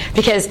void,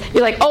 because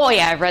you're like, oh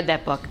yeah, I've read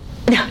that book.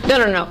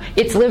 No.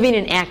 It's living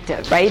and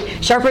active, right?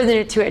 Sharper than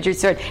a two-edged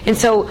sword. And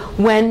so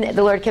when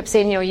the Lord kept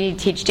saying, you need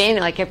to teach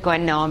Daniel, I kept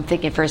going, no, I'm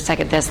thinking 1st,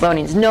 2nd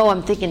Thessalonians. No,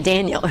 I'm thinking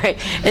Daniel, right?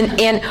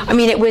 And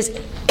it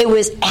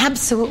was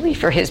absolutely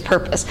for His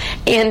purpose,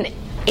 and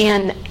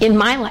in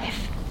my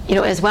life.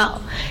 As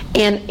well,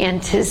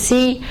 and to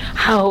see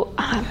how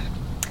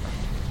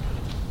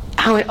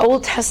an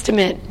Old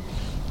Testament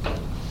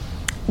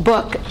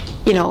book,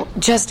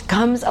 just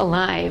comes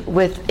alive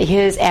with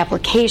his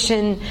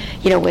application,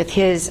 with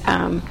his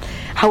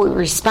how we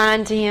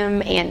respond to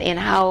him, and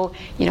how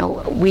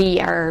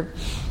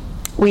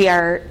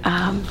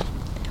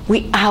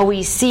how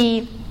we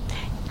see.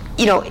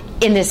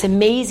 In this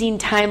amazing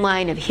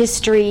timeline of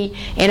history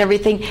and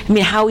everything,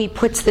 how he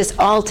puts this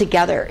all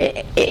together.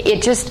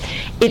 It just,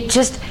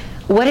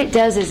 what it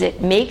does is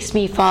it makes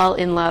me fall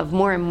in love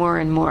more and more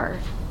and more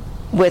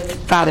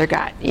with Father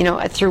God,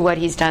 through what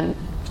he's done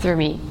through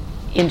me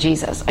in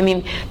Jesus.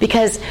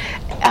 Because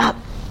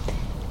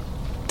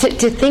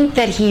to think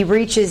that he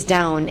reaches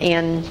down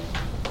and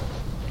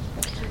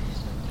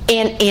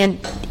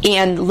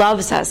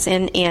loves us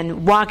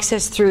and walks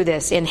us through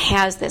this and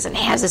has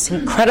this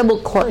incredible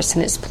course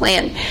and this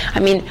plan.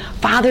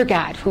 Father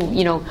God,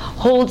 who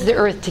holds the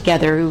earth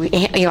together, who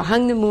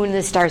hung the moon and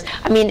the stars.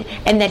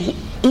 And that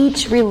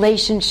each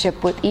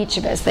relationship with each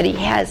of us, that he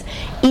has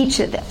each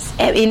of this.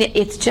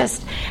 It's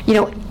just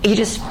you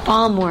just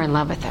fall more in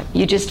love with him.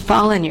 You just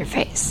fall on your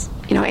face,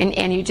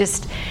 and you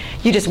just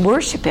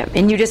worship him,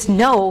 and you just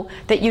know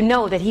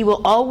that he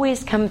will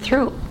always come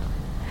through,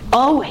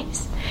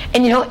 always.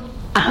 And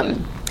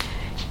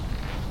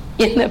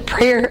in the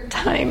prayer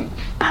time,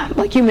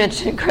 like you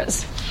mentioned,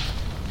 Chris,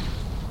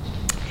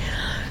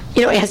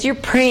 as you're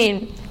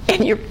praying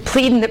and you're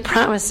pleading the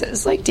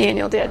promises like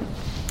Daniel did,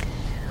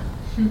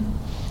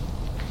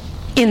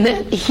 in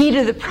the heat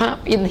of the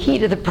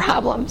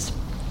problems,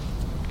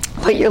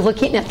 but you're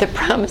looking at the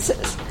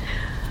promises.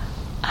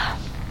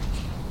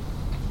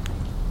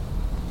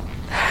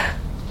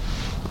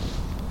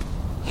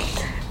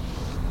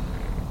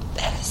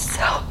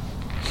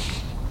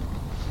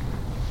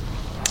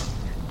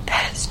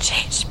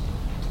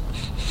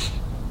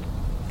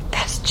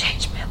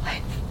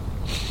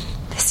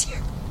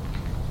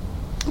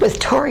 With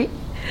Tori,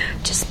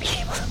 just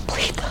being able to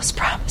plead those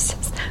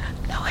promises,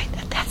 knowing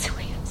that that's who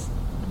he is.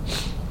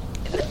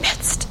 In the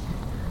midst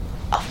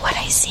of what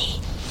I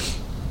see,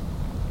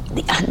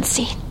 the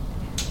unseen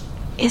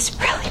is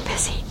really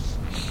busy.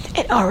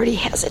 It already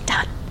has it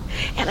done.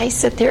 And I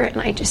sit there and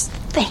I just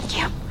thank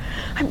him.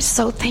 I'm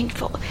so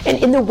thankful.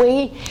 And in the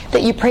way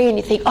that you pray and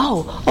you think,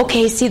 oh,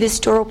 okay, see this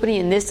door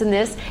opening and this,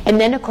 and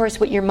then of course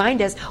what your mind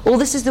does, well,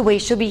 this is the way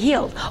she'll be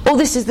healed. Oh,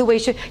 this is the way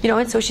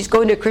and so she's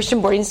going to a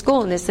Christian boarding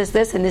school, and this,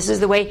 and this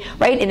is the way,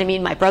 right?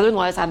 And my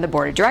brother-in-law is on the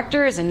board of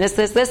directors, and this,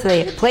 and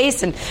they had a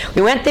place, and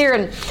we went there,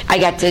 and I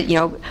got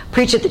to,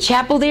 preach at the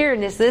chapel there,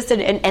 and this,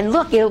 and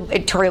look,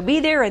 Tori will be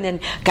there, and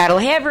then God will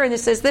have her, and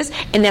this,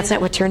 and that's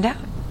not what turned out.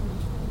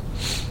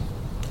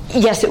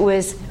 Yes, it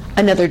was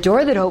another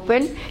door that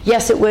opened.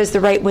 Yes, it was the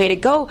right way to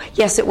go.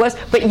 Yes, it was.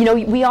 But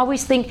we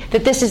always think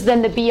that this is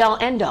then the be-all,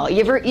 end-all.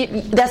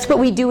 That's what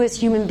we do as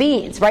human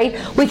beings, right?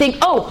 We think,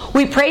 oh,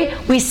 we pray,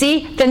 we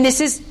see, then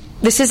this is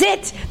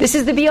it. This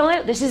is the be-all,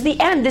 end-all. This is the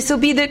end. This will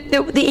be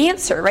the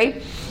answer,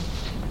 right?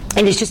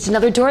 And it's just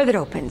another door that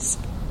opens,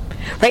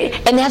 right?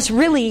 And that's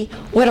really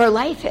what our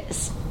life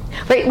is.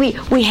 Right?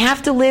 We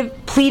have to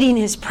live pleading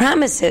his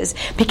promises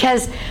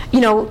because,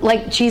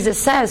 like Jesus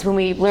says when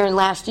we learned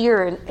last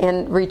year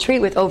in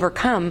retreat with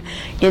Overcome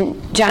in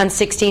John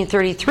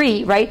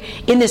 16:33, right?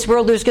 In this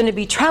world there's going to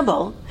be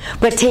trouble,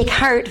 but take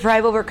heart, for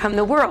I've overcome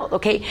the world.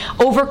 Okay?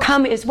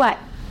 Overcome is what?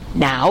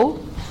 Now.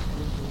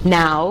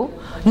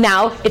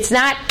 It's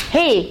not,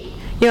 hey,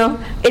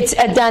 it's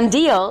a done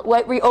deal.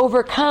 What we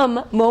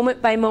overcome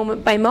moment by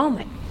moment by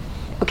moment.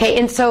 Okay?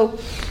 And so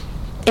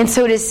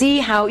to see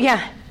how,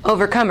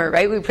 overcomer,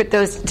 right? We put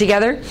those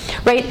together,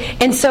 right?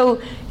 And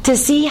so to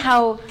see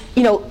how,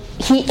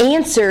 he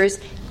answers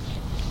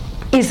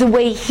is the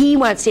way he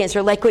wants to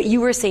answer, like what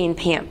you were saying,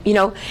 Pam.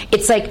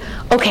 It's like,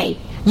 okay,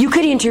 you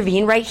could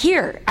intervene right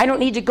here. I don't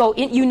need to go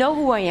in. You know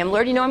who I am,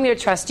 Lord. I'm going to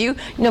trust you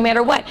no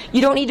matter what.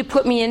 You don't need to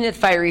put me in the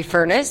fiery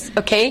furnace,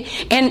 okay?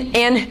 And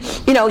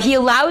he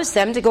allows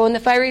them to go in the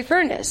fiery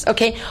furnace,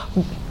 okay?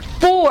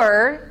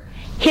 For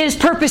his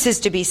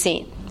purposes to be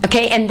seen.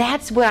 Okay, and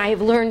that's what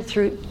I've learned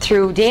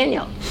through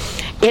Daniel.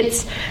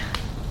 It's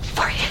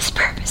for his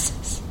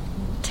purposes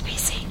to be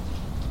seen,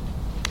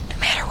 no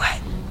matter what.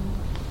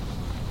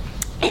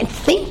 And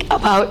think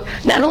about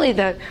not only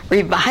the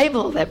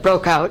revival that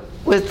broke out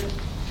with,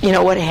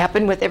 what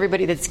happened with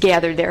everybody that's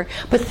gathered there,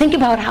 but think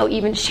about how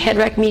even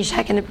Shadrach,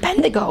 Meshach, and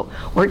Abednego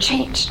were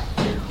changed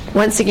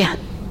once again.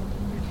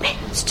 Man,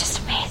 it's just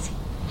amazing.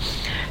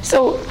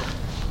 So,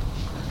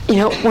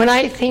 when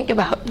I think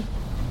about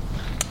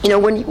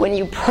when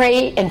you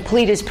pray and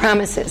plead his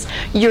promises,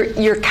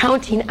 you're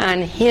counting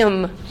on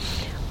him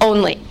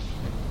only.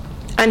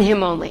 On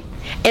him only.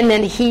 And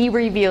then he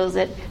reveals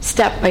it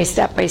step by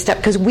step by step,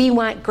 because we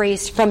want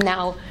grace from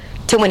now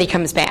to when he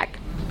comes back.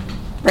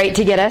 Right?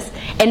 To get us.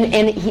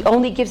 And he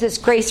only gives us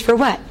grace for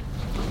what?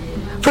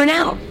 For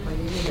now.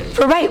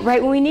 For right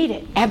when we need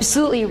it.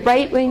 Absolutely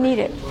right when we need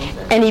it.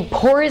 And he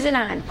pours it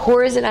on.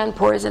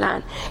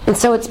 And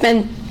so it's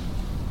been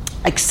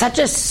like such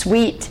a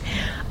sweet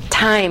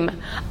time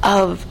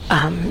of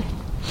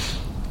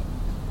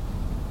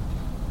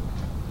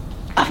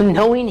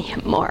knowing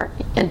him more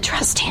and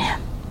trusting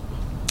him,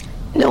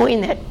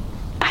 knowing that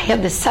I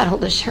have the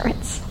settled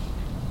assurance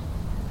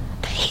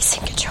that he's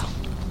in control,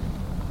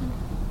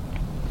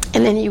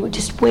 and then you would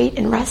just wait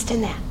and rest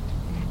in that.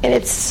 And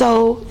it's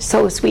so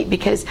sweet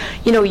because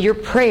your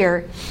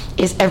prayer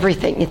is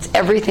everything. It's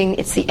everything.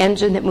 It's the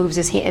engine that moves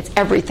his hand. It's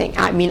everything.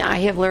 I mean, I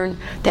have learned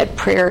that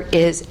prayer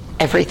is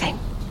everything.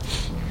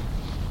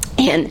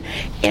 And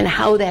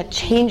how that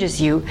changes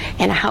you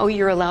and how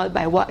you're allowed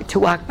to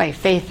walk by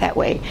faith that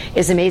way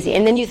is amazing.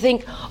 And then you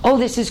think, oh,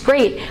 this is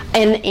great.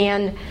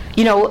 And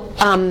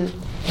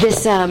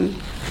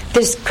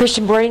this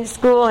Christian boarding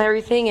school and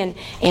everything,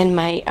 and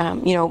my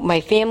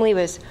my family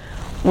was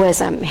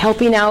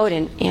helping out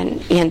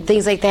and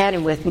things like that,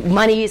 and with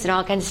monies and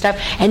all kinds of stuff.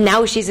 And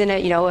now she's in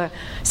a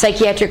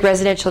psychiatric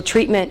residential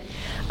treatment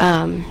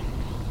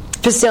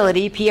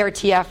facility,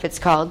 PRTF it's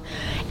called,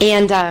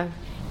 and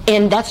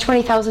that's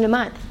 $20,000 a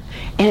month.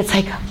 And it's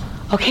like,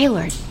 okay,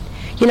 Lord,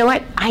 you know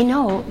what? I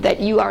know that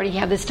you already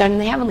have this done in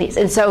the heavenlies.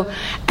 And so,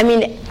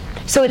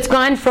 so it's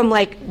gone from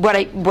like what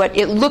it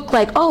looked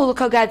like, oh, look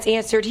how God's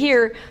answered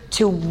here,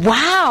 to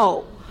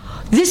wow,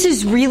 this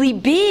is really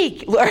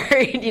big, Lord.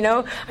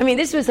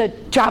 This was a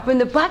drop in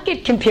the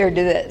bucket compared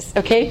to this,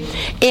 okay?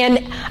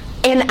 And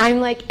I'm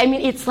like,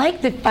 it's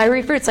like the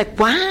fiery furnace. It's like,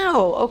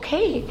 wow,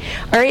 okay,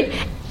 all right,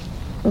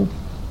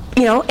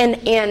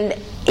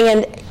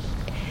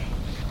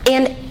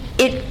 and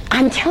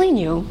I'm telling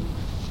you,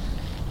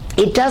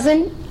 it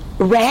doesn't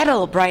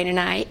rattle Brian and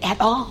I at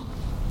all.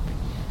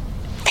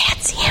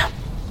 That's him.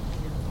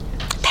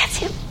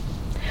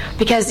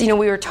 Because, we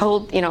were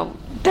told,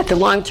 that the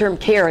long-term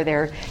care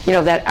there,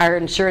 that our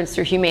insurance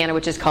through Humana,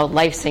 which is called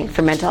LifeSync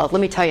for mental health.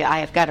 Let me tell you, I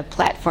have got a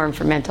platform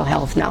for mental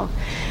health now.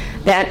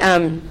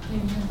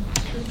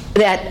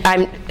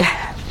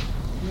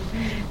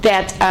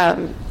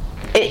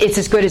 It's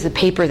as good as the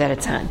paper that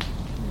it's on.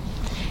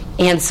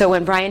 And so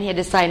when Brian had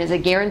to sign as a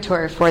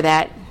guarantor for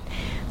that,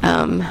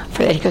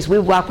 he goes, we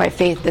walk by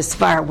faith this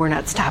far, we're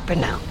not stopping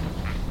now.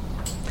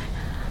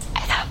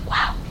 I thought,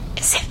 wow,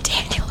 is that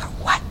Daniel or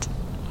what?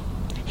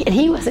 And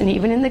he wasn't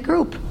even in the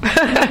group.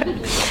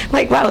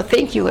 Like, wow,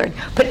 thank you, Lord.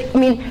 But,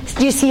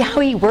 do you see how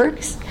he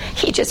works?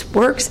 He just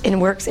works and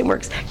works and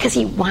works because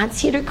he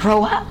wants you to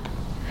grow up.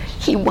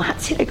 He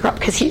wants you to grow up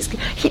because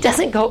he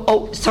doesn't go,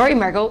 oh, sorry,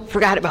 Margot,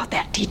 forgot about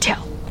that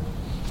detail.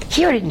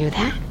 He already knew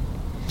that.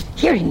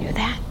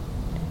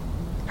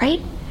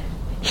 Right?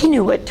 He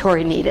knew what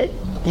Tori needed,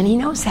 and he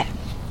knows that.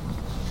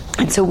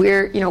 And so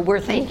we're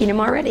thanking him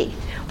already.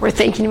 We're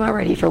thanking him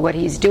already for what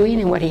he's doing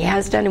and what he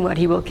has done and what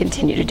he will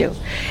continue to do.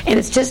 And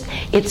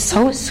it's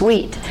so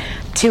sweet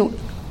to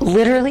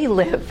literally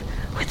live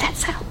with that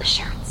settled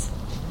assurance.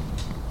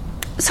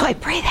 So I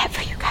pray that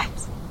for you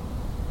guys.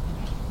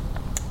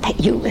 That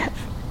you live,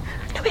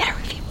 no matter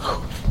if you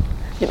move,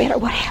 no matter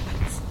what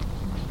happens,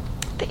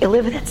 that you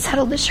live with that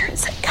settled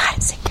assurance that God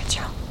is in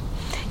control.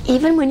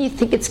 Even when you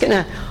think it's going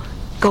to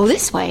go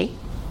this way,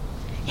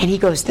 and he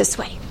goes this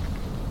way.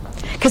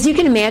 Because you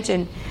can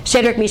imagine,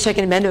 Shadrach, Meshach,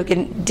 and Abednego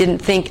didn't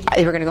think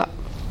they were going to go.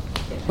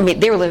 I mean,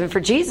 they were living for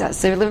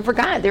Jesus. They were living for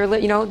God. They were,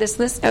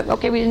 this.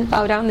 Okay, we didn't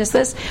bow down.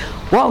 This.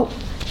 Whoa,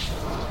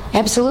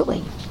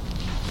 absolutely.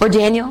 Or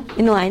Daniel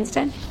in the lion's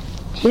den.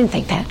 He didn't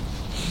think that,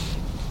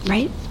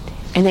 right?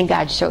 And then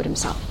God showed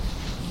himself,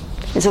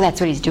 and so that's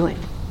what he's doing.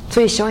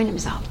 So he's showing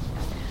himself.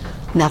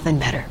 Nothing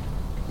better.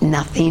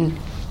 Nothing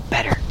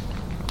better.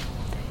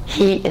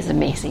 He is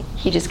amazing.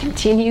 He just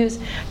continues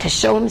to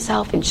show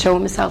himself and show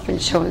himself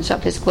and show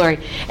himself his glory.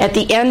 At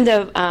the end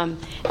of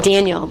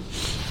Daniel,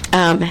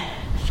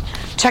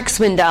 Chuck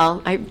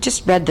Swindoll, I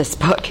just read this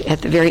book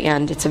at the very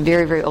end. It's a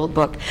very, very old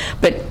book.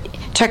 But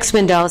Chuck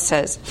Swindoll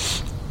says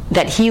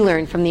that he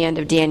learned from the end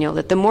of Daniel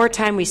that the more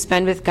time we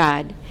spend with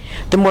God,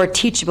 the more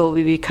teachable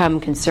we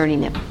become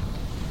concerning him.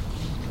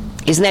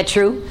 Isn't that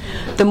true?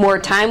 The more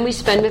time we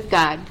spend with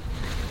God,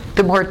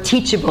 the more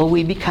teachable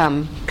we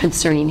become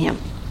concerning him.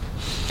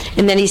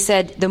 And then he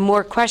said, the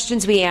more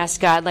questions we ask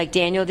God, like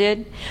Daniel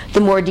did,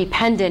 the more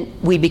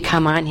dependent we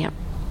become on him.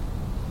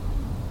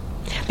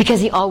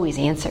 Because he always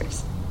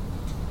answers.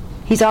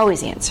 He's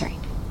always answering.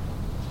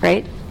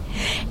 Right?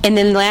 And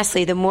then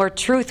lastly, the more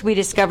truth we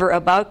discover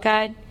about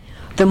God,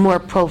 the more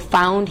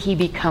profound he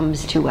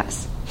becomes to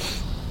us.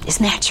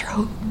 Isn't that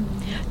true?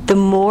 The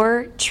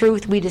more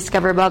truth we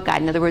discover about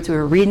God, in other words, we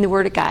were reading the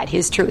Word of God,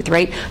 his truth,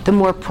 right? The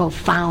more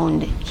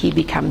profound he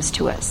becomes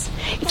to us.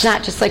 It's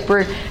not just like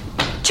we're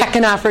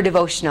checking off our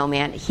devotional,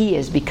 man. He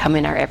is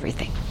becoming our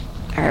everything.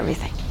 Our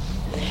everything.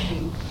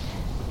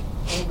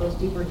 It goes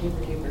deeper,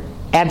 deeper, deeper.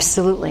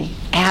 Absolutely.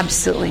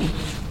 Absolutely.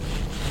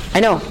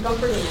 I know.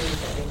 Comforting and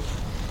exciting.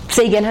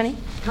 Say again, honey?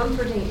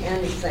 Comforting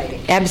and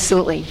exciting.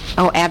 Absolutely.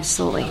 Oh,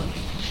 absolutely.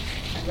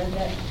 I've read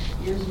that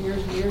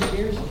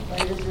years. Why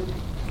does it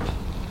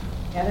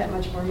have that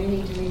much more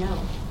meaning to me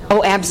now?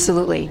 Oh,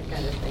 absolutely. That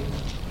kind of thing.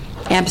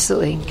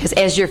 Absolutely. Because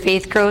as your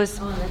faith grows,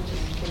 Oh, that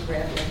just can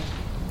grab you.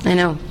 I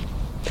know.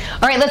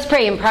 All right, let's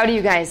pray. I'm proud of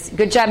you guys.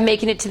 Good job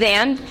making it to the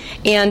end.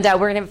 And we're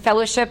going to have a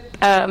fellowship,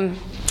 and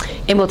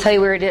we'll tell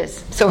you where it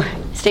is. So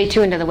stay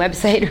tuned to the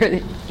website or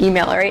the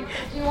email, all right?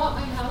 Do you want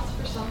my house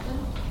for something?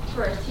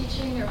 For a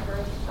teaching or for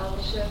a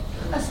fellowship?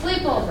 A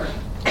sleepover.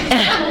 Big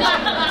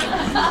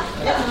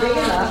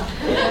enough.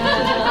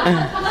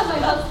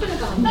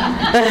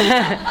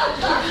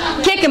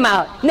 Kick him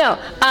out. No.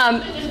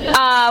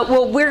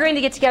 Well, we're going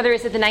to get together.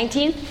 Is it the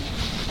 19th?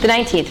 The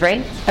 19th,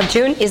 right? Of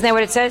June? Isn't that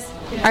what it says?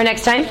 Our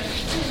next time?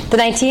 The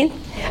 19th?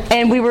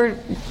 And we were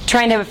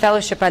trying to have a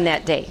fellowship on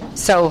that day.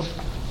 So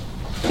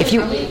if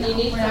you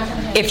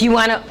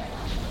want to...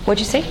 What'd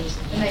you say?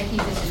 The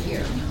 19th is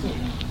here.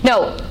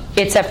 No,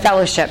 it's a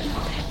fellowship.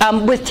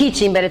 With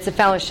teaching, but it's a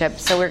fellowship.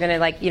 So we're going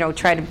to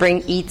try to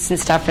bring eats and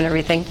stuff and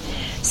everything.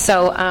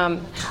 So,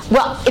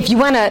 well, if you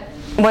want to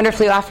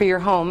wonderfully offer your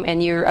home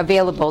and you're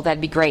available,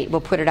 that'd be great. We'll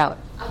put it out.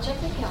 I'll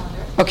check the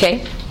calendar.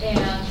 Okay. And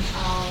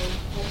I'll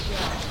let you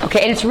know.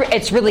 Okay, and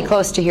it's really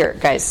close to here,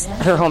 guys.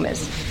 Her home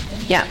is.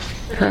 Yeah.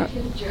 The Her,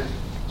 19th of June.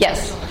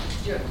 yes.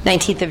 June.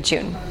 19th of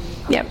June.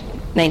 Yep.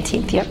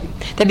 19th, yep.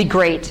 That'd be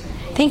great.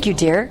 Thank you,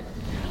 dear.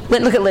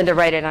 Look at Linda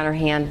write it on her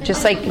hand,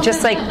 just like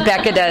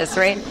Becca does,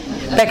 right?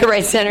 Becca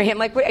writes it on her hand. I'm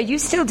like, wait, you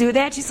still do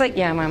that? She's like,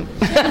 yeah, Mom.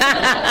 All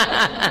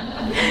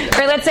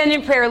right, let's end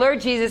in prayer.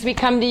 Lord Jesus, we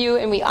come to you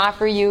and we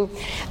offer you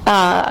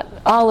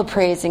all the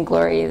praise and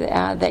glory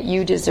that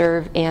you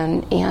deserve,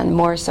 and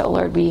more so,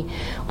 Lord. We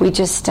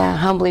just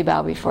humbly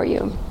bow before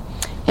you,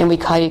 and we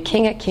call you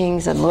King of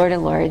Kings and Lord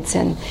of Lords,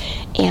 and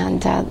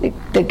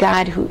the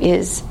God who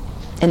is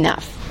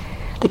enough,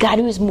 the God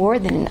who is more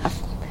than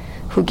enough,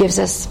 who gives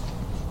us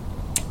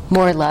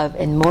more love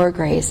and more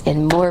grace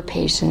and more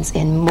patience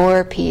and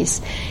more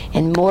peace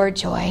and more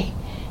joy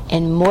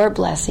and more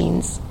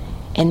blessings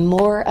and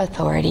more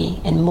authority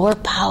and more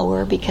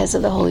power because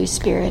of the Holy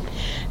Spirit.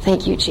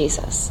 Thank you,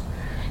 Jesus.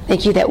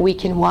 Thank you that we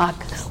can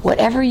walk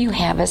whatever you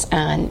have us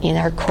on in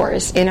our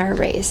course, in our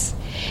race,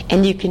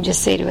 and you can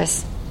just say to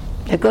us,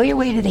 now go your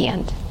way to the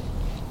end.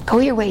 Go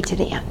your way to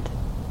the end.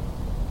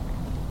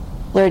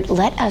 Lord,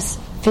 let us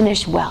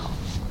finish well.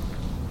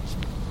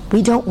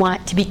 We don't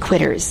want to be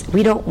quitters.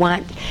 We don't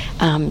want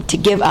to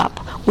give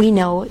up. We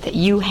know that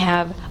you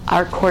have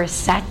our course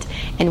set,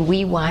 and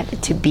we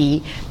want to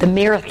be the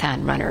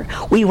marathon runner.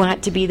 We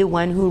want to be the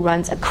one who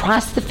runs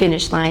across the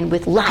finish line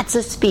with lots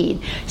of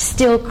speed,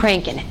 still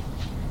cranking it.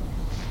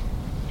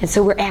 And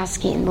so we're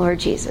asking, Lord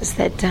Jesus,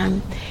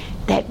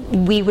 that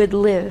we would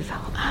live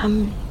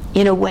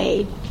in a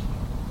way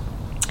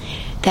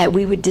that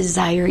we would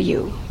desire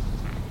you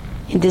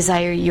and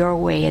desire your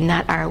way and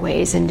not our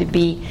ways, and to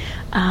be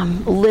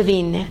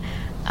living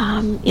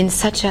in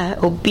such a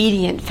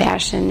obedient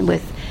fashion,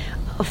 with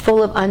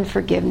full of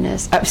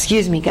unforgiveness.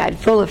 God,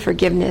 full of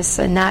forgiveness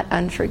and not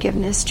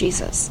unforgiveness,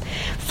 Jesus.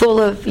 Full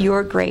of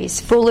your grace,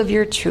 full of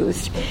your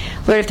truth.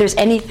 Lord, if there's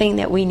anything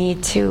that we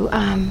need to,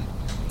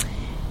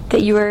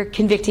 that you are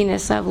convicting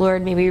us of,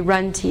 Lord, may we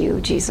run to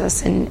you,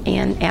 Jesus,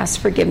 and ask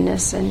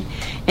forgiveness and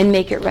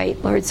make it right,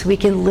 Lord, so we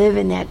can live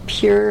in that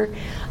pure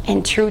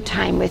and true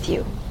time with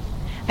you.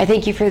 I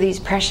thank you for these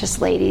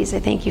precious ladies. I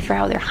thank you for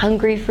how they're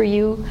hungry for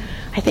you.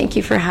 I thank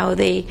you for how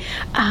they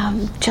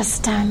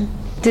just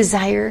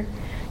desire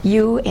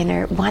you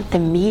and want the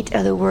meat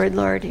of the Word,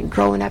 Lord, and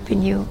growing up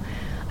in you.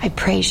 I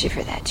praise you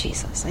for that,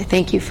 Jesus. I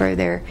thank you for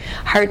their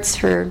hearts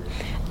for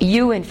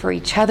you and for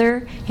each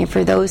other and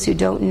for those who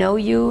don't know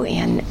you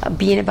and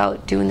being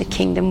about doing the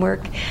kingdom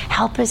work.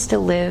 Help us to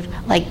live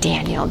like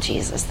Daniel,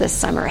 Jesus, this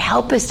summer.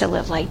 Help us to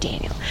live like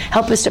Daniel.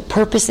 Help us to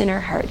purpose in our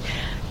heart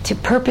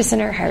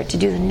to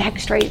do the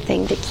next right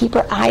thing, to keep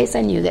our eyes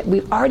on you, that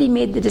we've already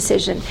made the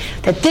decision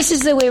that this is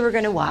the way we're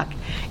going to walk,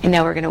 and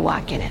now we're going to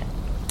walk in it.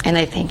 And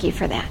I thank you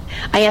for that.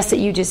 I ask that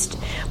you just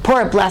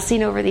pour a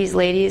blessing over these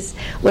ladies,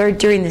 Lord,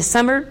 during the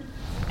summer.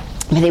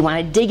 May they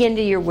want to dig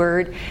into your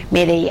word.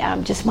 May they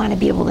just want to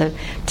be able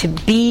to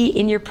be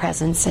in your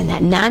presence and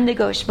that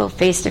non-negotiable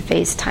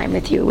face-to-face time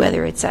with you,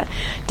 whether it's a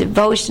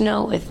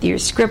devotional with your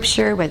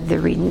scripture, whether they're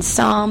reading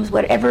Psalms,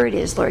 whatever it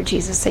is, Lord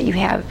Jesus, that you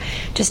have.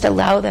 Just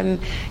allow them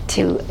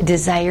to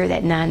desire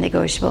that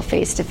non-negotiable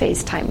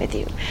face-to-face time with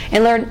you.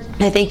 And Lord,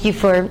 I thank you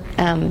for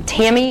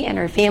Tammy and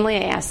her family.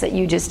 I ask that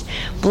you just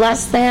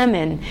bless them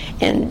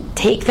and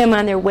take them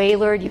on their way,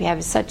 Lord. You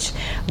have such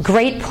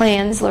great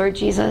plans, Lord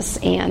Jesus,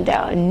 and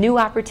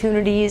new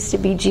opportunities to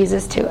be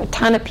Jesus to a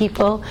ton of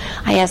people.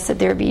 I ask that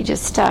there be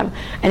just an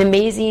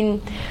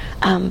amazing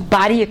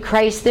body of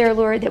Christ there,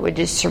 Lord, that would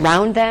just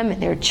surround them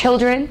and their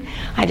children.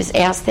 I just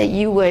ask that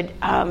you would,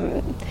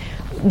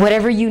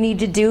 whatever you need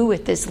to do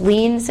with this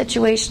lien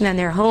situation on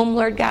their home,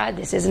 Lord God,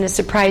 this isn't a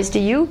surprise to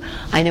you.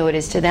 I know it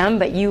is to them,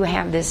 but you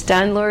have this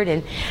done, Lord,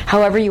 and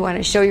however you want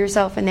to show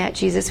yourself in that,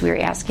 Jesus, we're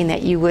asking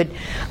that you would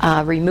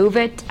remove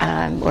it,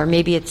 or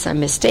maybe it's a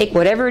mistake,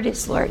 whatever it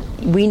is, Lord.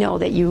 We know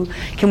that you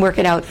can work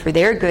it out for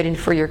their good and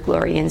for your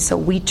glory, and so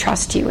we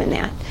trust you in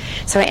that.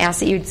 So I ask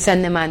that you'd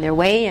send them on their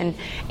way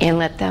and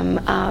let them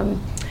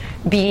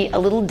be a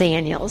little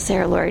Daniels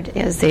there, Lord,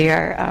 as they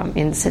are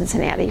in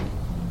Cincinnati.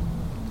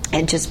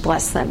 And just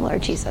bless them,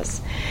 Lord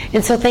Jesus.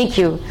 And so thank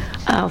you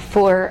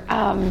for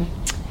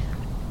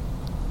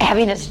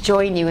having us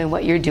join you in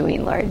what you're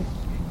doing, Lord.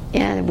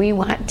 And we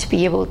want to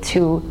be able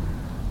to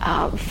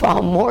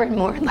fall more and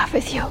more in love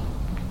with you,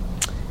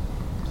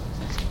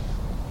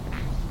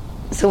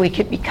 so we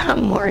could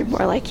become more and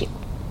more like you.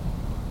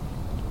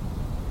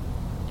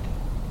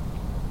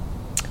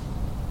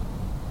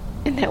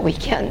 And that we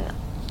can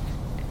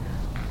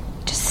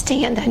just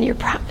stand on your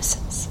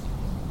promises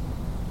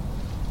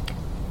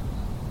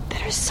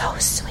that are so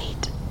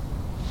sweet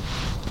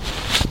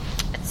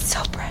and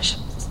so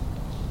precious.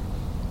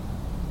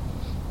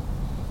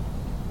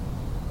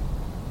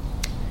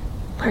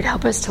 Lord,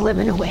 help us to live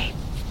in a way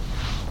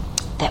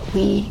that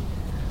we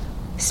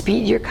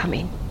speed your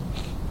coming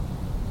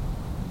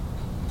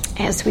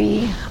as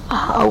we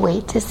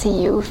await to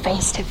see you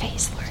face to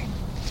face, Lord.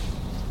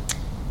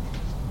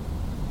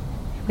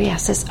 We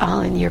ask this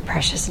all in your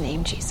precious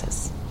name,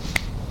 Jesus.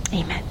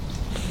 Amen.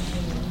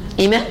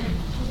 Amen.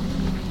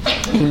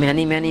 Amen,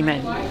 amen,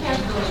 amen.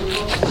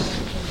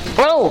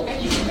 Oh!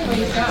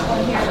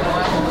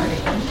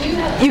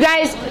 You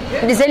guys,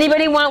 does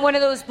anybody want one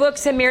of those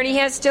books that Marinee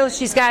has still?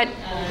 She's got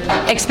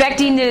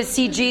Expecting to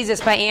See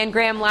Jesus by Anne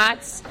Graham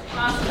Lotz.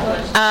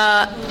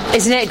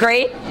 Isn't it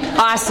great?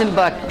 Awesome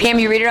book. Pam,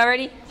 you read it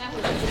already?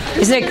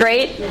 Isn't it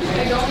great?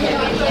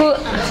 Who?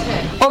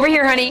 Over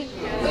here, honey.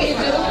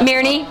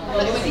 Marinee?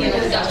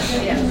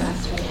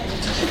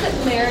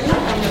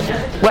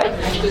 What?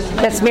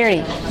 That's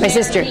Marinee, my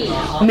sister.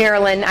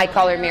 Marilyn, I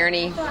call her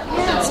Marinee.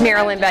 It's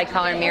Marilyn, but I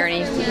call her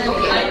Marinee.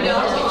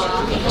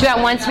 Do you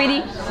want one,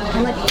 sweetie?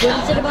 How much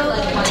is it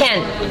about?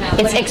 10.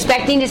 It's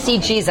Expecting to See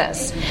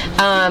Jesus.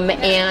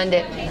 And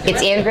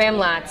it's Anne Graham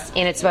Lotz,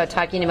 and it's about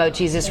talking about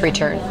Jesus'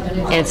 return.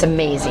 And it's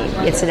amazing.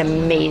 It's an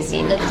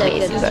amazing,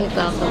 amazing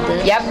book.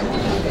 Yep.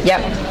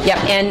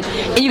 And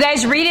you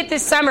guys read it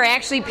this summer.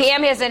 Actually,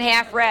 Pam has it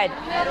half read. I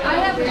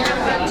have it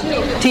half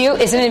read too. Do you?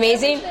 Isn't it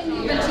amazing?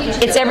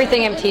 It's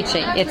everything I'm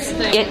teaching.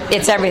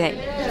 It's everything.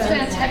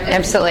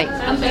 Absolutely.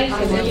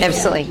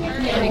 Absolutely.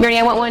 Mary,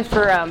 I want one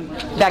for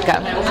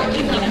Becca.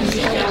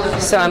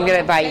 So I'm going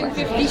to buy you one.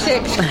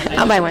 56.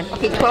 I'll buy one.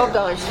 Okay,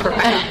 $12 for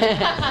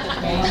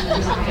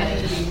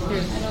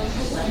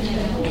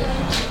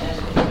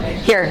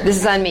Here, this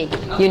is on me.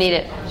 You need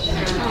it.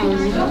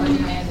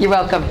 You're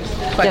welcome.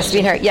 Yes,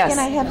 sweetheart. Yes. Can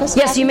I have this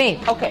Yes, copy? you may.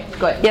 Okay,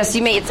 good. Yes,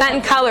 you may. It's not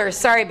in color.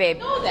 Sorry, babe.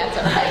 Oh, that's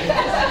all right.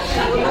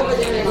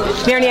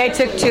 Marinee, I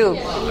took 2.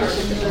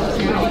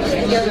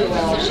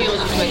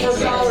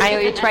 I owe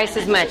you twice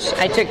as much.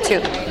 I took 2.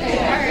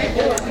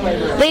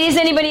 Ladies,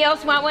 anybody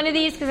else want one of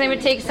these? Because I'm going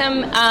to take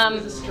some.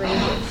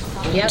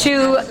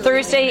 to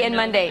Thursday and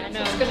Monday.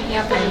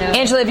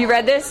 Angela, have you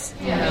read this?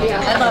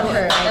 I love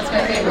her. That's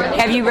my favorite.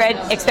 Have you read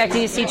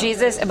Expecting to See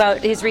Jesus about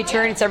his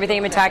return? It's everything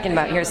I've been talking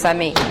about. Here's some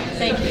me.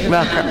 Thank you.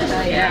 Welcome.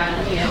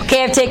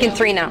 Okay, I've taken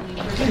 3 now.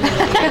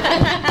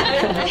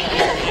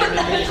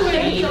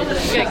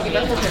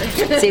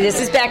 See, this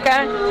is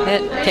Becca.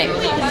 Okay,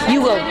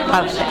 you will.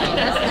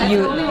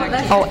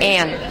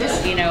 Ann.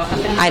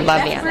 I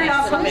love Ann.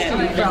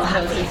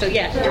 So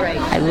yeah, you're right.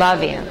 I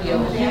love Ann.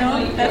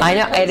 I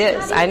know it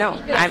is. I know.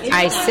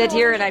 I sit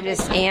here and I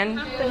just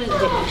Ann.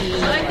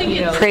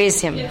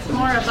 Praise Him.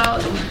 More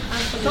about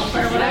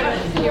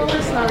your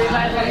personal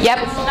revival. Yep.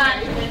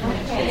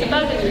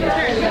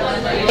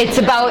 It's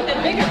about the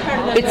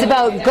return. It's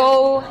about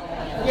go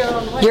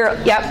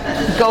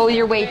go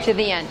your way to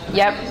the end.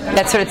 Yep,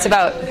 that's what it's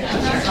about.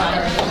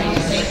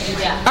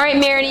 All right,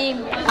 Marity,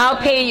 I'll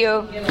pay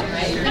you.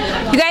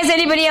 You guys,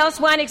 anybody else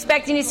want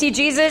Expecting to See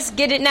Jesus?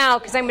 Get it now,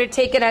 because I'm going to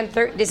take it on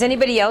Thursday. Does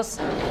anybody else?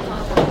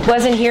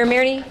 Wasn't here,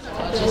 Marity?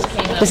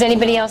 Was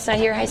anybody else not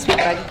here? Hi,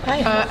 sweetheart.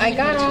 Hi. I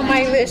got all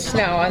my lists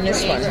now on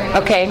this one.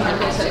 Okay.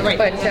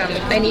 But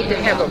I need to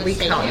have a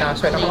recount now,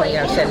 so I don't want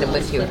to send them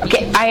with you.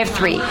 Okay, I have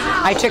 3.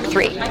 I took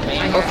 3. Okay.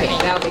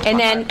 That'll be And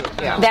then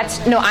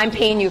I'm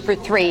paying you for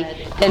 3.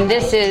 Then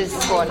this is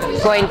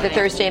going to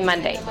Thursday and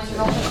Monday.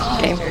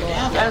 Okay.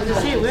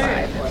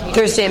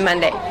 Thursday and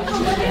Monday.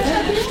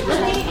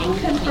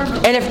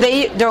 And if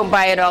they don't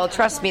buy it all,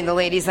 trust me, the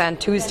ladies on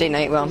Tuesday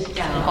night will.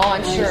 Oh,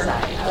 I'm sure.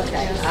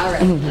 Okay. All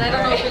right. And I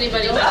don't know if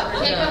anybody will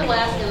take them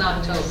last in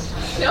October.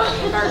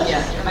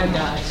 Yeah, I'm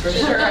not. For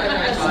sure.